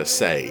era, you gotta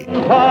say.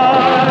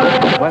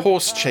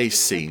 Horse chase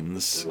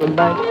scenes,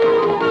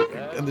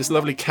 and this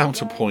lovely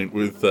counterpoint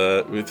with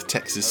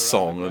Tex's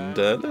song, and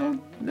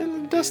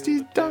little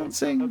Dusty's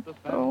dancing.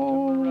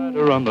 And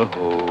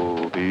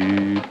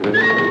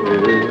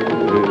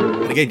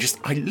again,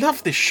 I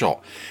love this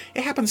shot.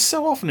 It happens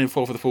so often in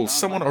Fall for the Fools,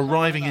 someone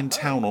arriving in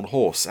town on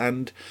horse,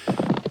 and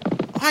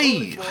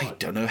I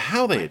don't know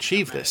how they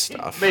achieve this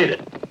stuff.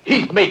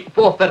 He's made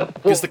 4 for the Fools.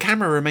 Because the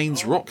camera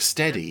remains rock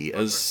steady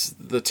as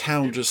the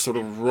town just sort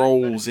of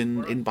rolls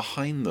in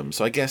behind them.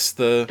 So I guess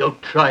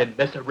Don't try and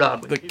mess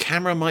around with the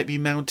camera might be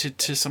mounted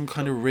to some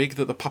kind of rig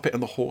that the puppet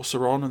and the horse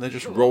are on, and they're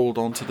just rolled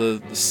onto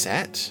the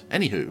set.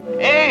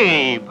 Anywho.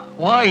 Abe!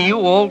 Why, you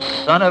old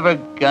son of a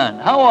gun.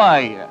 How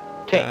are you?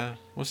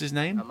 What's his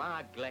name?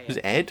 Was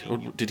it Ed? Or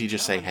did he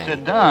just say hey?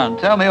 Sit down.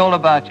 Tell me all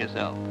about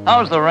yourself.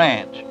 How's the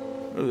ranch?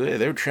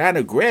 They're trying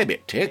to grab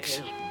it, Tex.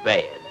 It's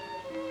bad.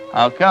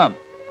 How come?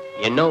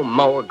 You know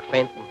Morg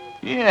Fenton?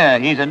 Yeah,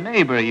 he's a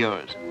neighbor of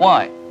yours.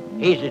 Why?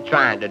 He's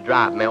trying to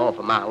drive me off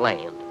of my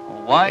land.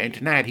 Why? And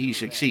tonight he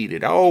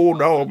succeeded. Oh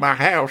no, my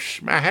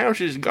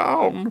house is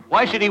gone.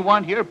 Why should he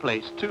want your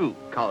place, too?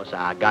 'Cause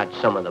I got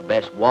some of the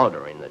best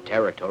water in the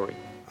territory.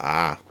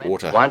 Ah,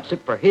 water. He wants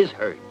it for his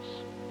herds.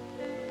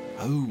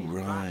 Oh,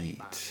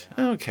 right.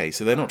 Okay,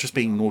 so they're not just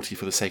being naughty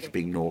for the sake of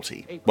being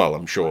naughty. Well,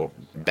 I'm sure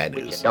Ben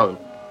But you is. don't.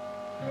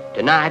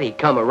 Tonight he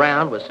come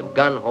around with some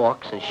gun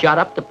hawks and shut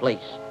up the place.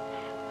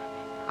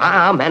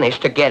 I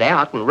managed to get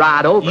out and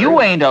ride over.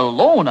 You ain't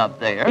alone up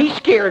there. He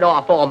scared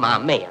off all my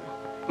men.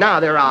 Now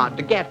they're out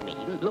to get me.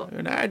 Look.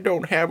 And I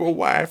don't have a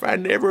wife. I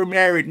never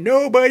married.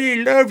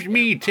 Nobody loves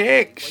me,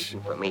 Tex.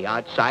 Waiting for me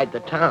outside the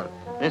town.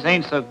 This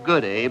ain't so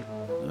good, Abe.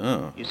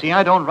 Oh. You see,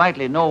 I don't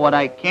rightly know what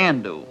I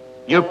can do.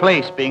 Your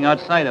place being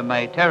outside of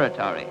my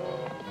territory.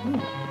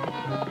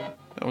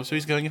 Oh, so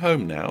he's going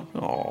home now?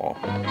 Oh,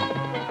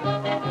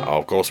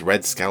 of course,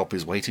 Red Scalp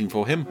is waiting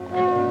for him.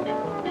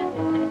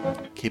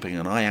 Keeping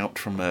an eye out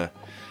from a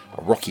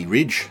rocky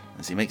ridge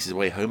as he makes his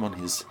way home on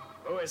his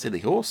silly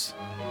horse.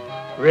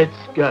 Red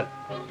Scalp.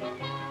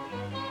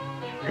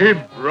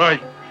 Him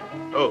right.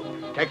 Oh,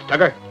 Tex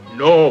Tucker?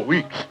 No,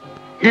 Weeks.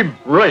 Him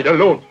right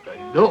alone.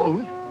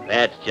 Alone?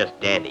 That's just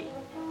dandy.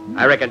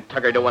 I reckon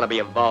Tucker don't want to be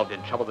involved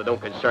in trouble that don't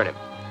concern him.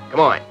 Come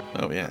on.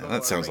 Oh yeah,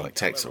 that sounds like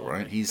Tex, all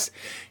right. He's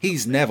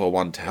never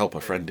one to help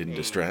a friend in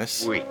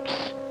distress.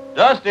 Weeks.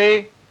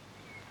 Dusty!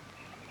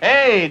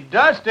 Hey,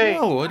 Dusty!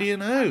 Oh, what do you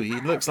know? He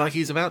looks like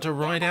he's about to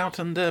ride out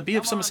and be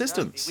of some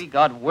assistance. We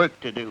got work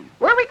to do.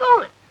 Where are we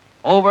going?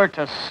 Over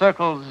to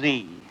Circle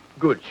Z.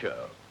 Good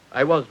show.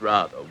 I was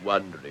rather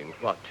wondering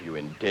what you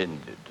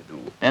intended to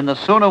do. Then the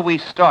sooner we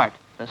start,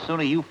 the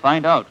sooner you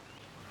find out.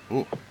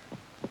 Ooh.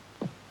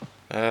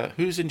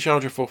 Who's in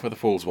charge of Fall for the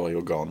Falls while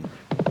you're gone?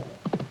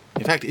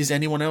 In fact, is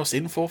anyone else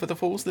in Fall for the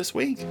Falls this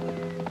week?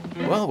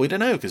 Well, we don't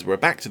know, because we're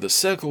back to the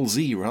Circle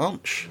Z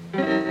ranch.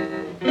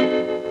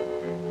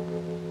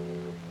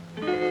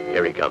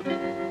 Here he comes.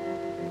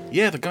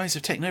 Yeah, the guys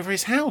have taken over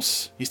his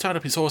house. He's tied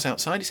up his horse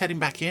outside, he's heading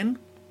back in.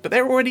 But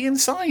they're already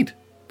inside,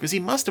 because he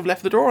must have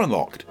left the door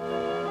unlocked.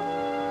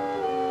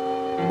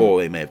 Or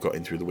they may have got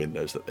in through the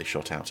windows that they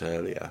shot out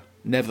earlier.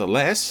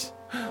 Nevertheless...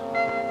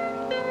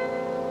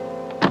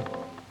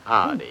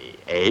 Howdy,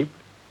 Abe.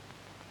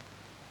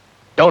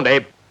 Don't,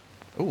 Abe.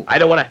 Ooh. I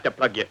don't want to have to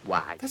plug you.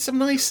 Why? That's some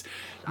nice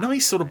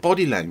sort of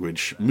body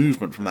language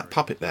movement from that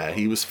puppet there.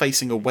 He was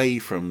facing away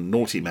from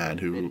Naughty Man,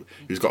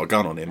 who's got a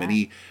gun on him, and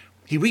he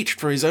reached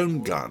for his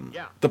own gun.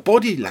 The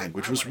body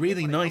language was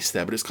really nice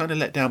there, but it's kind of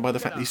let down by the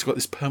fact that he's got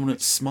this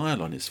permanent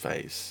smile on his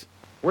face.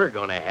 We're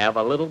going to have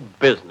a little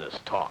business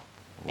talk.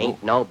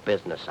 Ain't no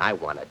business I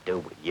want to do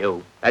with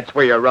you. That's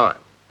where you're wrong.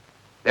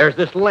 There's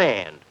this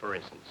land, for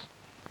instance.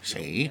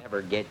 See?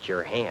 Never get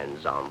your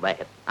hands on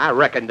that. I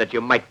reckon that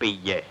you might be,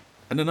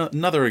 And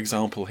another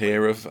example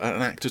here of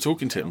an actor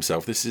talking to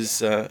himself. This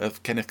is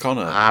of Kenneth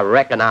Connor. I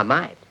reckon I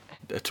might.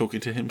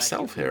 Talking to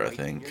himself here, I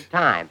think.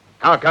 Time.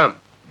 How come?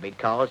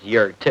 Because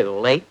you're too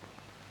late.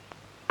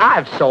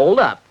 I've sold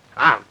up.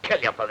 I'll kill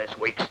you for this,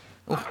 Weeks.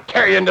 I'll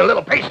tear you into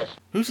little pieces.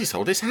 Who's he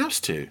sold his house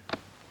to?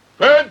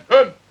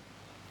 Fenton!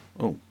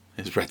 Oh,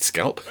 his Red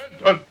Scalp.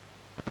 Fenton!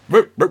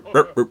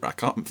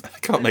 I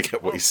can't make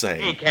out what he's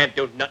saying. He can't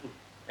do nothing.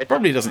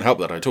 Probably doesn't help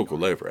that I talk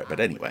all over it, but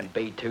anyway.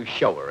 Be too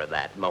sure of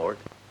that, Mort.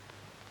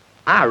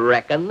 I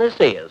reckon this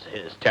is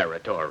his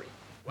territory.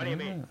 What do you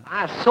mean?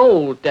 I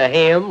sold to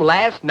him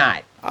last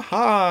night.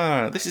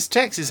 Aha! This is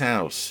Tex's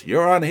house.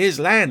 You're on his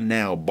land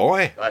now,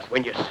 boy. Plus,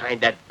 when you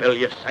signed that bill,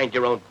 you signed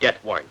your own death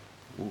warrant.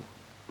 Ooh.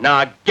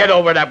 Now, get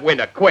over that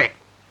window, quick!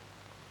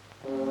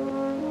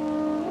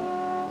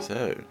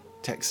 So,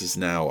 Tex has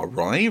now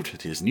arrived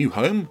at his new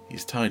home.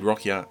 He's tied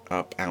Rocky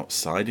up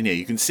outside, and yeah,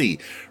 you can see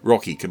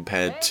Rocky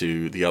compared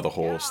to the other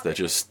horse.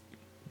 There's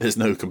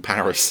no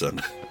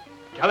comparison.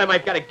 Tell him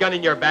I've got a gun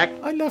in your back.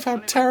 I love how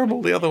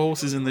terrible the other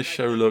horses in this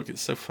show look.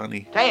 It's so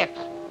funny. Tex,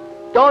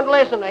 don't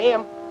listen to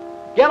him.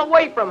 Get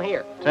away from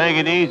here. Take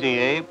it easy,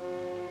 Abe.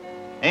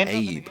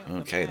 Abe.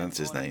 Okay, that's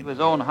his name. His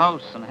own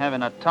house and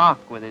having a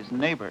talk with his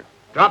neighbor.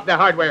 Drop the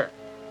hardware.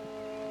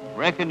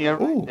 Reckon you're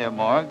right there,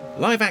 Morg.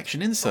 Live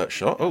action insert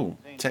shot. Oh,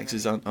 Tex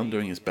is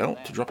undoing his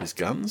belt to drop his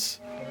guns.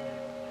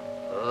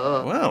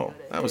 Well,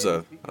 that was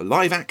a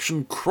live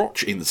action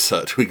crotch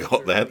insert we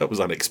got there. That was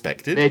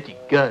unexpected.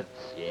 Magic guns,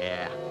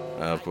 yeah.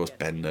 Of course,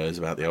 Ben knows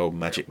about the old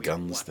magic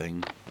guns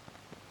thing.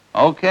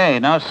 Okay,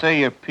 now say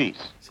your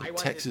piece. So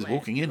Tex is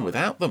walking in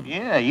without them.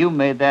 Yeah, you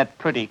made that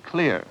pretty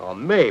clear. Or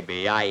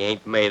maybe I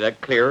ain't made it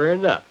clear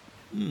enough.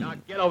 Now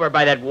get over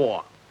by that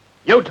wall.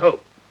 You two.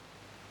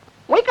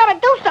 We gotta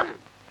do something.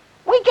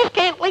 We just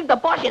can't leave the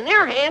boss in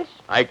their hands.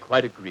 I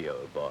quite agree,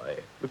 old boy.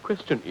 The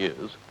question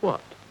is,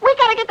 what? We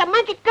gotta get the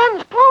magic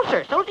guns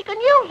closer so they can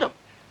use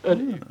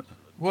them.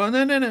 Well,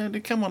 no,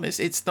 come on,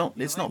 it's not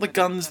the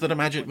guns that are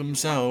magic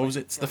themselves,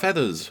 it's the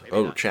feathers,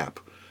 old chap.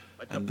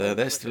 And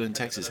they're still in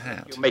Tex's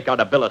hat. You make out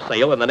a bill of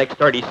sale in the next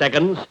 30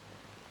 seconds,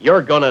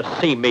 you're gonna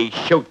see me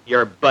shoot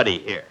your buddy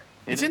here.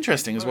 It's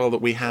interesting as well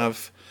that we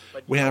have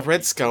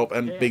Red Scalp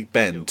and Big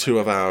Ben, two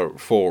of our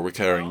 4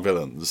 recurring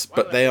villains,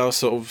 but they are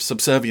sort of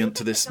subservient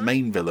to this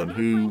main villain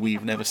who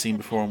we've never seen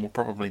before and will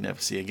probably never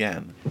see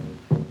again.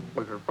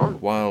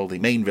 While the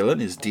main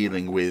villain is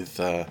dealing with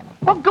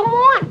well, go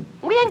on.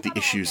 The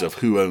issues of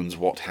who owns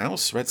what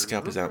house, Red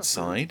Scalp is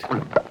outside.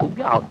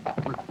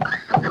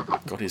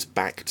 Got his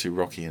back to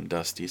Rocky and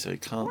Dusty, so he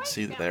can't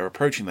see that they're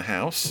approaching the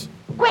house.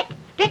 Quick,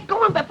 get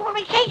going before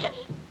he chase us.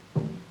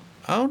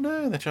 Oh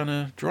no, they're trying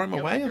to draw him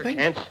away, I think.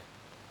 Chance.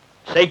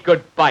 Say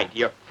goodbye to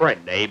your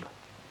friend, Abe.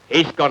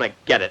 He's gonna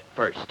get it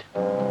first.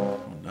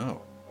 Oh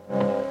no.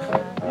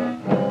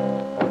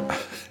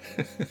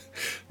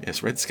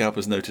 Yes, Red Scalp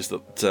has noticed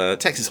that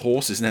Tex's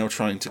horse is now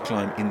trying to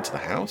climb into the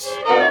house.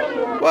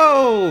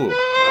 Whoa!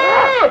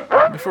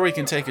 Before he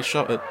can take a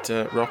shot at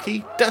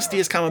Rocky, Dusty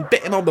has come and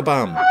bit him on the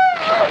bum.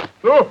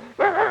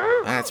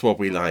 That's what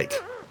we like.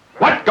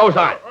 What goes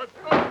on?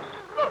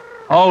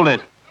 Hold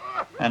it,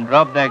 and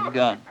drop that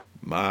gun.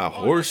 My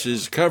horse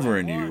is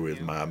covering you with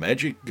my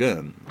magic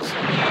guns. Oh, you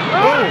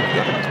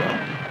got him as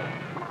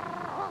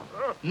well.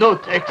 No,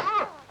 Tex.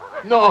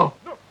 No.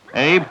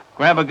 Abe,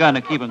 grab a gun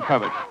to keep him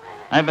covered.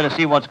 I better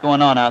see what's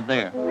going on out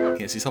there.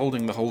 Yes, he's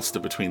holding the holster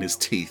between his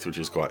teeth, which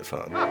is quite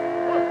fun.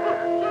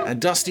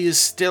 And Dusty is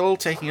still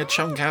taking a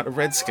chunk out of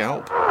Red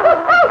Scalp.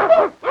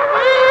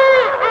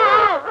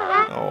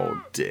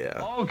 Oh,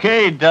 dear.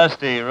 Okay,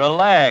 Dusty,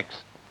 relax.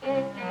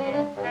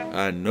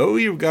 I know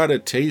you've got a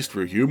taste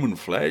for human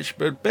flesh,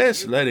 but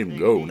best let him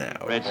go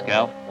now. Red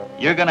Scalp,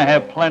 you're going to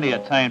have plenty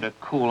of time to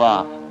cool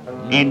off.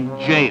 In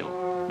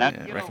jail. Now,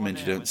 I recommend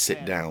you don't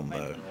sit down,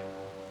 though.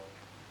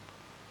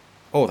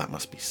 Oh, that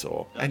must be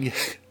sore. And yeah,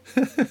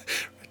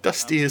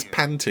 Dusty is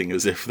panting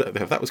as if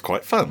that was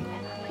quite fun.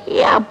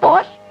 Yeah,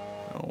 boss.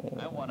 Oh.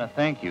 I want to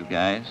thank you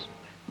guys.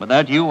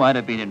 Without you, I'd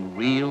have been in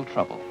real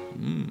trouble.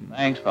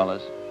 Thanks,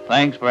 fellas.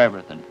 Thanks for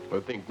everything.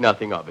 Well, think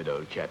nothing of it,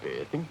 old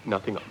chappie. Think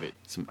nothing of it.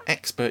 Some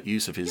expert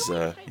use of his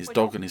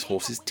dog and his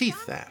horse's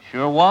teeth there.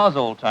 Sure was,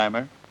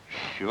 old-timer.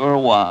 Sure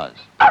was.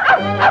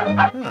 Dusty!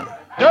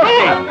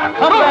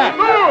 Come back!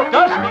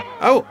 Dusty!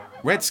 Oh!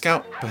 Red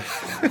Scalp.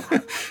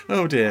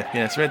 Oh dear,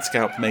 yes, Red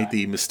Scalp made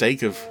the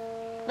mistake of...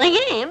 The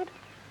end?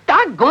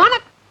 Doggone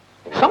it!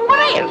 Someone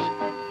is!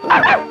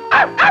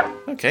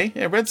 Okay,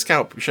 yeah, Red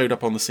Scalp showed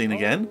up on the scene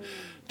again.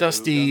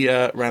 Dusty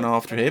ran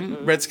after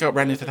him. Red Scalp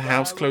ran into the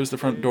house, closed the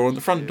front door, and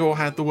the front door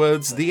had the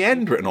words "The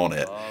End" written on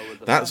it.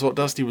 That's what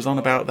Dusty was on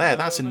about there.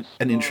 That's an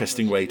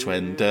interesting way to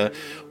end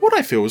what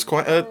I feel was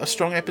quite a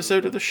strong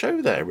episode of the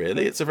show there,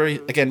 really. It's a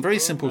very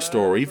simple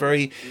story,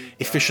 very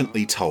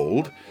efficiently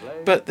told.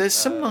 But there's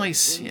some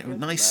nice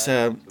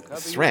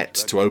threat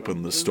to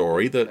open the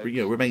story that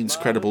remains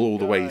credible all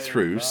the way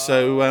through.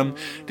 So,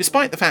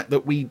 despite the fact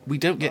that we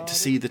don't get to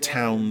see the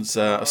town's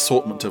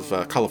assortment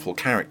of colourful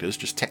characters,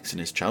 just Tex and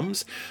his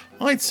chums,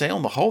 I'd say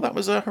on the whole that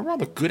was a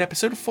rather good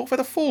episode of Four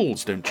Feather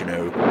Falls, don't you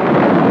know?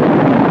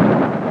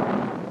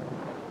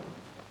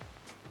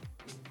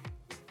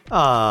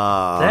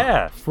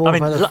 There. Four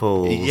Feather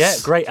Falls. Yeah,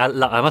 great. I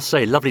must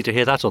say, lovely to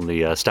hear that on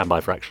the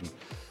Standby for Action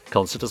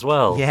concert as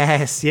well.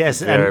 Yes,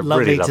 and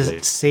lovely, really lovely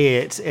to see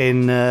it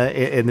in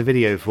the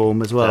video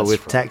form as well. That's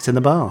with Tex in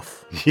the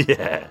bath.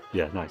 Yeah,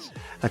 nice.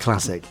 A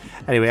classic.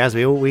 Anyway, as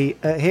we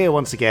hear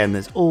once again,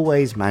 there's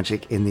always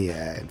magic in the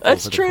air.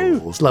 That's true.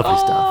 Falls. Lovely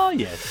stuff. Oh,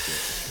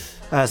 yes.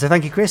 So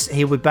thank you, Chris.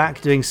 He'll be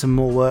back doing some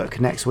more work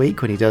next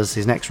week when he does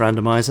his next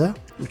randomizer,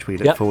 which we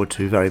look forward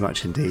to very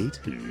much indeed.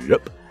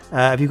 Yep.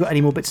 Have you got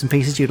any more bits and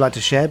pieces you'd like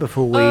to share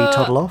before we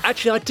toddle off?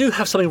 Actually, I do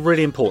have something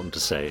really important to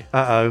say.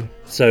 Uh-oh.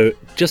 So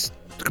just,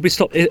 could we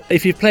stop?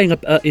 If you're playing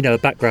a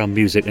background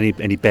music,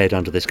 any bed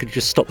under this, could you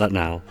just stop that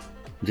now?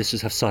 Just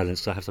have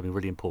silence, because I have something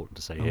really important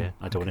to say here.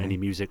 I don't want any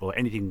music or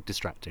anything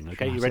distracting.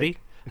 Okay, you ready?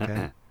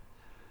 Okay.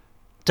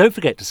 Don't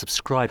forget to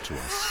subscribe to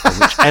us on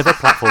whichever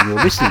platform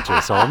you're listening to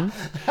us on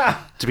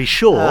to be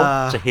sure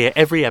to hear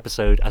every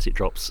episode as it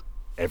drops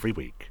every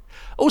week.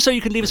 Also,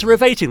 you can leave us a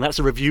rating. That's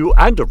a review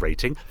and a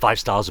rating. 5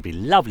 stars would be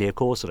lovely, of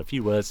course, and a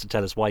few words to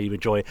tell us why you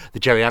enjoy the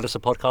Jerry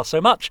Anderson podcast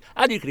so much.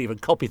 And you can even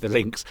copy the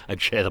links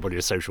and share them on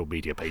your social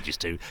media pages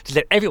too, to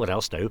let everyone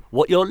else know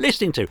what you're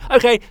listening to.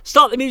 Okay,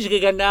 start the music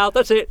again now.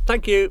 That's it.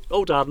 Thank you.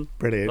 All done.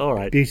 Brilliant. All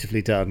right.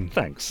 Beautifully done.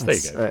 Thanks.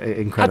 That's, there you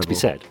go. Incredible. Had to be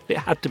said. It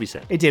had to be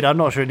said. It did. I'm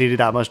not sure it needed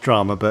that much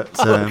drama, but...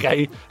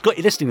 okay. Got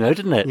you listening though,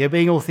 didn't it? You're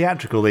being all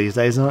theatrical these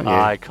days, aren't you?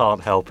 I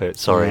can't help it.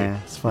 Sorry. Yeah,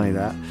 it's funny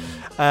that.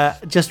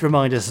 Just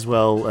remind us as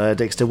well,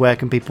 Dixter, where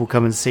can people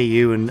come and see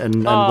you and when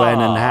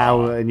and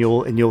how in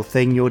your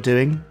thing you're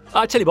doing?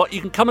 I tell you what, you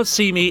can come and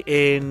see me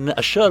in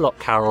a Sherlock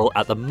Carol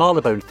at the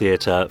Marylebone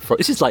Theatre.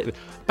 This is like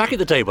back in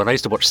the day when I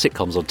used to watch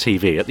sitcoms on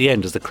TV. At the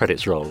end, as the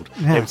credits rolled,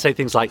 they would say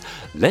things like,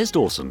 Les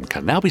Dawson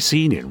can now be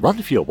seen in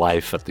Run for Your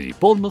Wife at the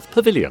Bournemouth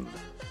Pavilion.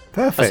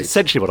 Perfect. That's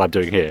essentially what I'm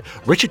doing here.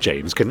 Richard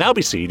James can now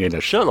be seen in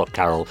a Sherlock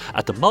Carol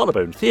at the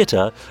Marylebone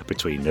Theatre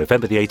between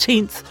November the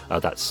 18th,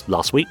 that's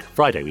last week,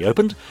 Friday we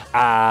opened,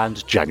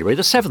 and January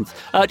the 7th.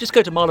 Just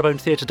go to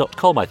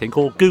marylebonetheatre.com, I think,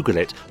 or Google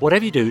it.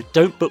 Whatever you do,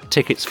 don't book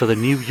tickets for the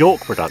New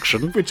York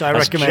production, which I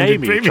as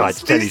recommended Jamie tried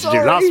to tell you to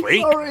do last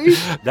week.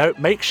 No,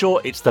 make sure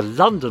it's the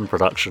London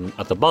production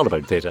at the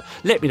Marylebone Theatre.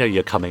 Let me know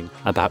you're coming,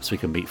 and perhaps we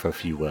can meet for a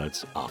few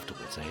words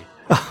afterwards, eh?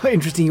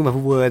 Interesting you have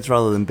words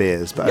rather than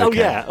beers, but okay. Oh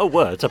yeah,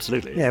 words,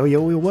 absolutely. Yeah, well,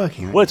 you're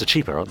working. Right? Words are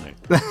cheaper, aren't they?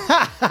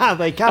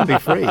 They can be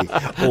free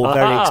or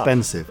very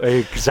expensive.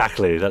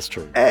 Exactly, that's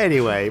true.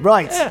 Anyway,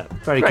 right. Yeah,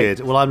 very great.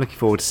 good. Well, I'm looking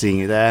forward to seeing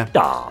you there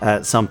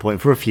at some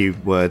point for a few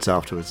words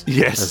afterwarers.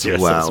 Yes, well.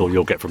 That's all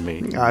you'll get from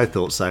me. I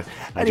thought so.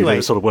 And anyway,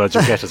 the sort of words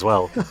you'll get as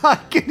well. I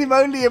can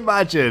only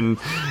imagine.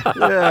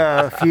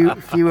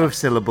 Few of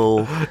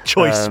syllable.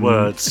 Choice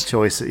words.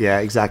 Choice, yeah,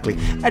 exactly.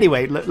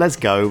 Anyway, let's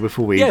go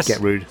before we get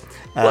rude.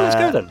 Well, let's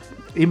go then.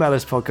 Email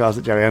us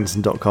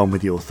podcast@jerryanderson.com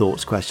with your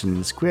thoughts,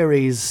 questions,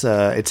 queries,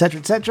 etc.,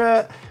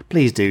 etc.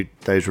 Please do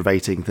those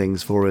rating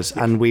things for us,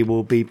 and we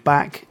will be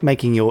back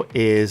making your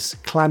ears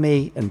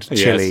clammy and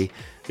chilly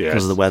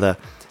because of the weather.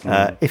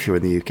 If you're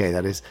in the UK,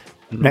 that is,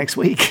 next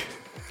week.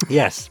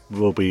 Yes,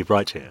 we'll be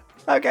right here.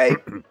 Okay,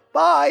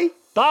 bye.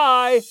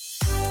 Bye.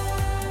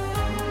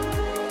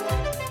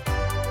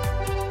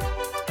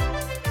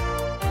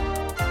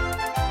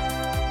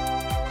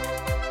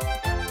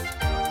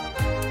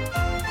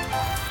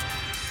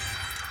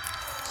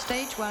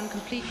 Stage 1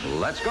 complete.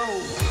 Let's go.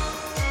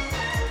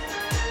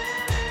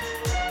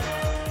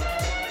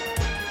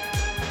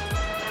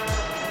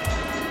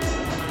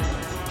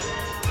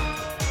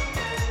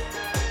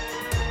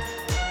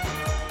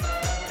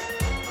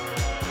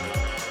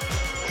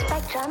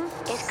 Spectrum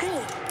is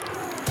green.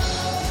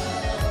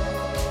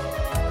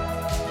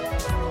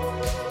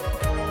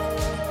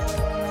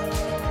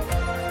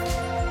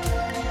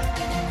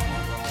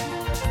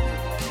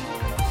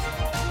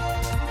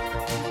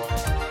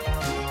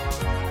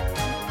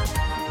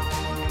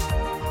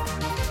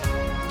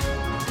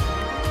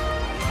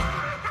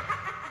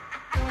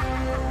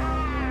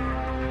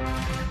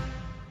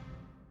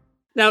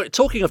 Now,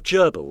 talking of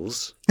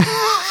gerbils...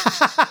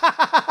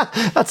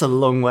 That's a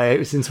long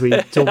way since we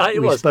spoke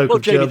Jamie of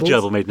gerbils. the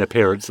Gerbil made an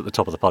appearance at the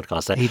top of the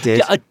podcast there. He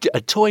did.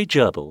 A toy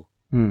gerbil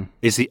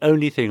is the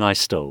only thing I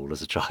stole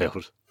as a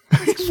child.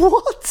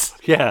 What?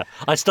 Yeah,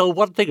 I stole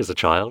one thing as a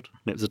child,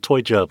 and it was a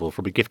toy gerbil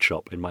from a gift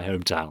shop in my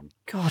hometown.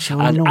 Gosh,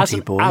 you're a naughty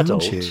boy,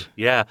 aren't you?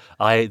 Yeah,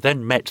 I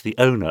then met the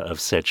owner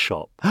of said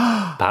shop,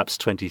 perhaps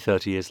 20,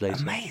 30 years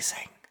later.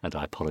 Amazing. And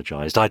I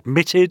apologised. I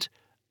admitted,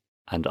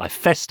 and I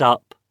fessed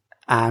up,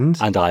 and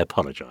I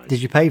apologised.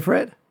 Did you pay for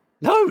it?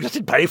 No, I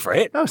didn't pay for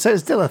it. Oh, so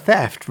it's still a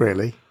theft,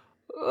 really?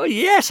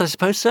 Yes, I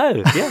suppose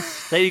so.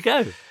 Yes, there you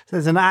go. So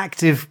there's an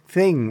active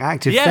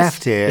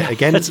theft here.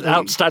 Again, it's an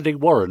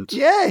outstanding warrant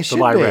for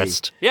my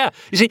arrest. Yeah.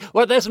 You see,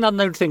 well, there's an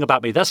unknown thing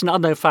about me. That's an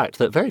unknown fact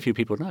that very few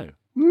people know.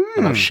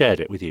 And I've shared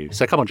it with you.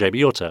 So come on, Jamie,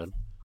 your turn.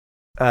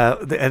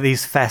 Are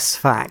these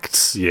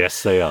facts?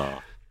 Yes, they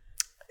are.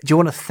 Do you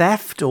want a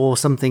theft or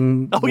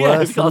something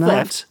worse than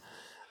that?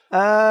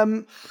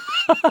 I'm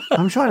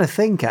trying to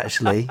think,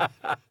 actually.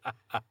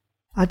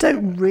 I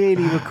don't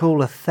really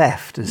recall a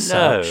theft as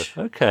such.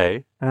 No,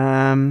 okay.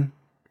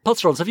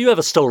 Potterons, have you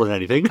ever stolen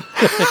anything?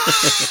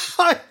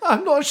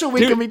 I'm not sure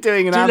we can be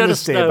doing an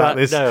amnesty about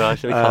this. No,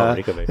 actually, we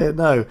can't. Can we?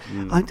 No,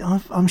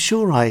 I'm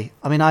sure I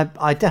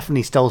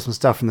definitely stole some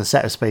stuff from the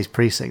Set of Space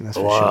Precinct, that's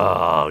for sure.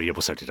 Oh, yeah,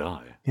 well, so did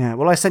I. Yeah,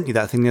 well, I sent you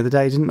that thing the other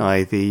day, didn't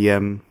I?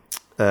 The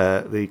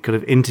kind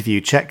of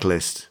interview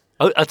checklist.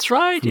 Oh, that's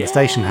right. From the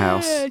station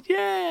house.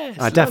 Yeah.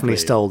 I definitely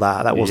stole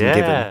that. That wasn't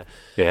given.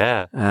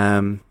 Yeah.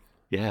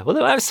 Yeah.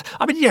 Well,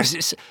 yes,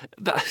 it's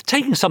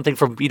taking something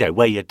from,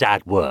 where your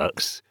dad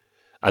works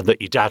and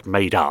that your dad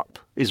made up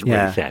isn't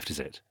really theft, is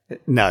it?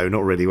 No,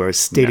 not really. Whereas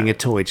stealing a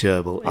toy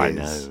gerbil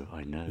is.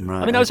 I know.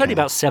 Right, I was only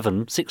about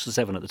 6 or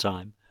 7 at the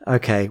time.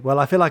 Okay. Well,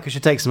 I feel like I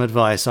should take some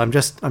advice. I'm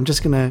just going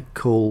to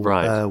call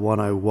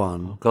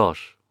 101. Oh,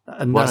 gosh.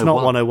 And that's not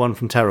 101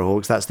 from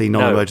Terrorhawks. That's the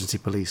non-emergency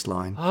police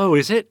line. Oh,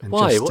 is it? And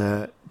Why?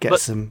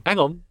 Just some. Hang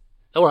on.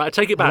 All right, I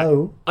take it back.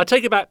 Hello? I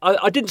take it back.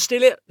 I didn't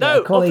steal it.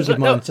 No, a colleague officer, of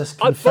mine no,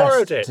 just I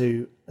borrowed confessed it.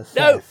 to a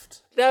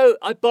theft. No,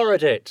 I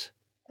borrowed it.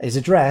 His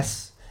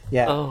address?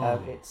 Yeah,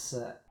 it's...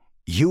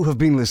 You have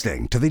been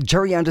listening to the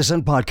Jerry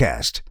Anderson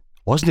Podcast.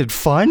 Wasn't it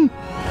fun?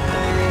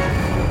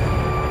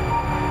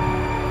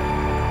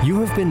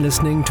 You have been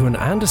listening to an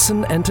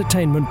Anderson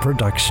Entertainment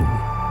production.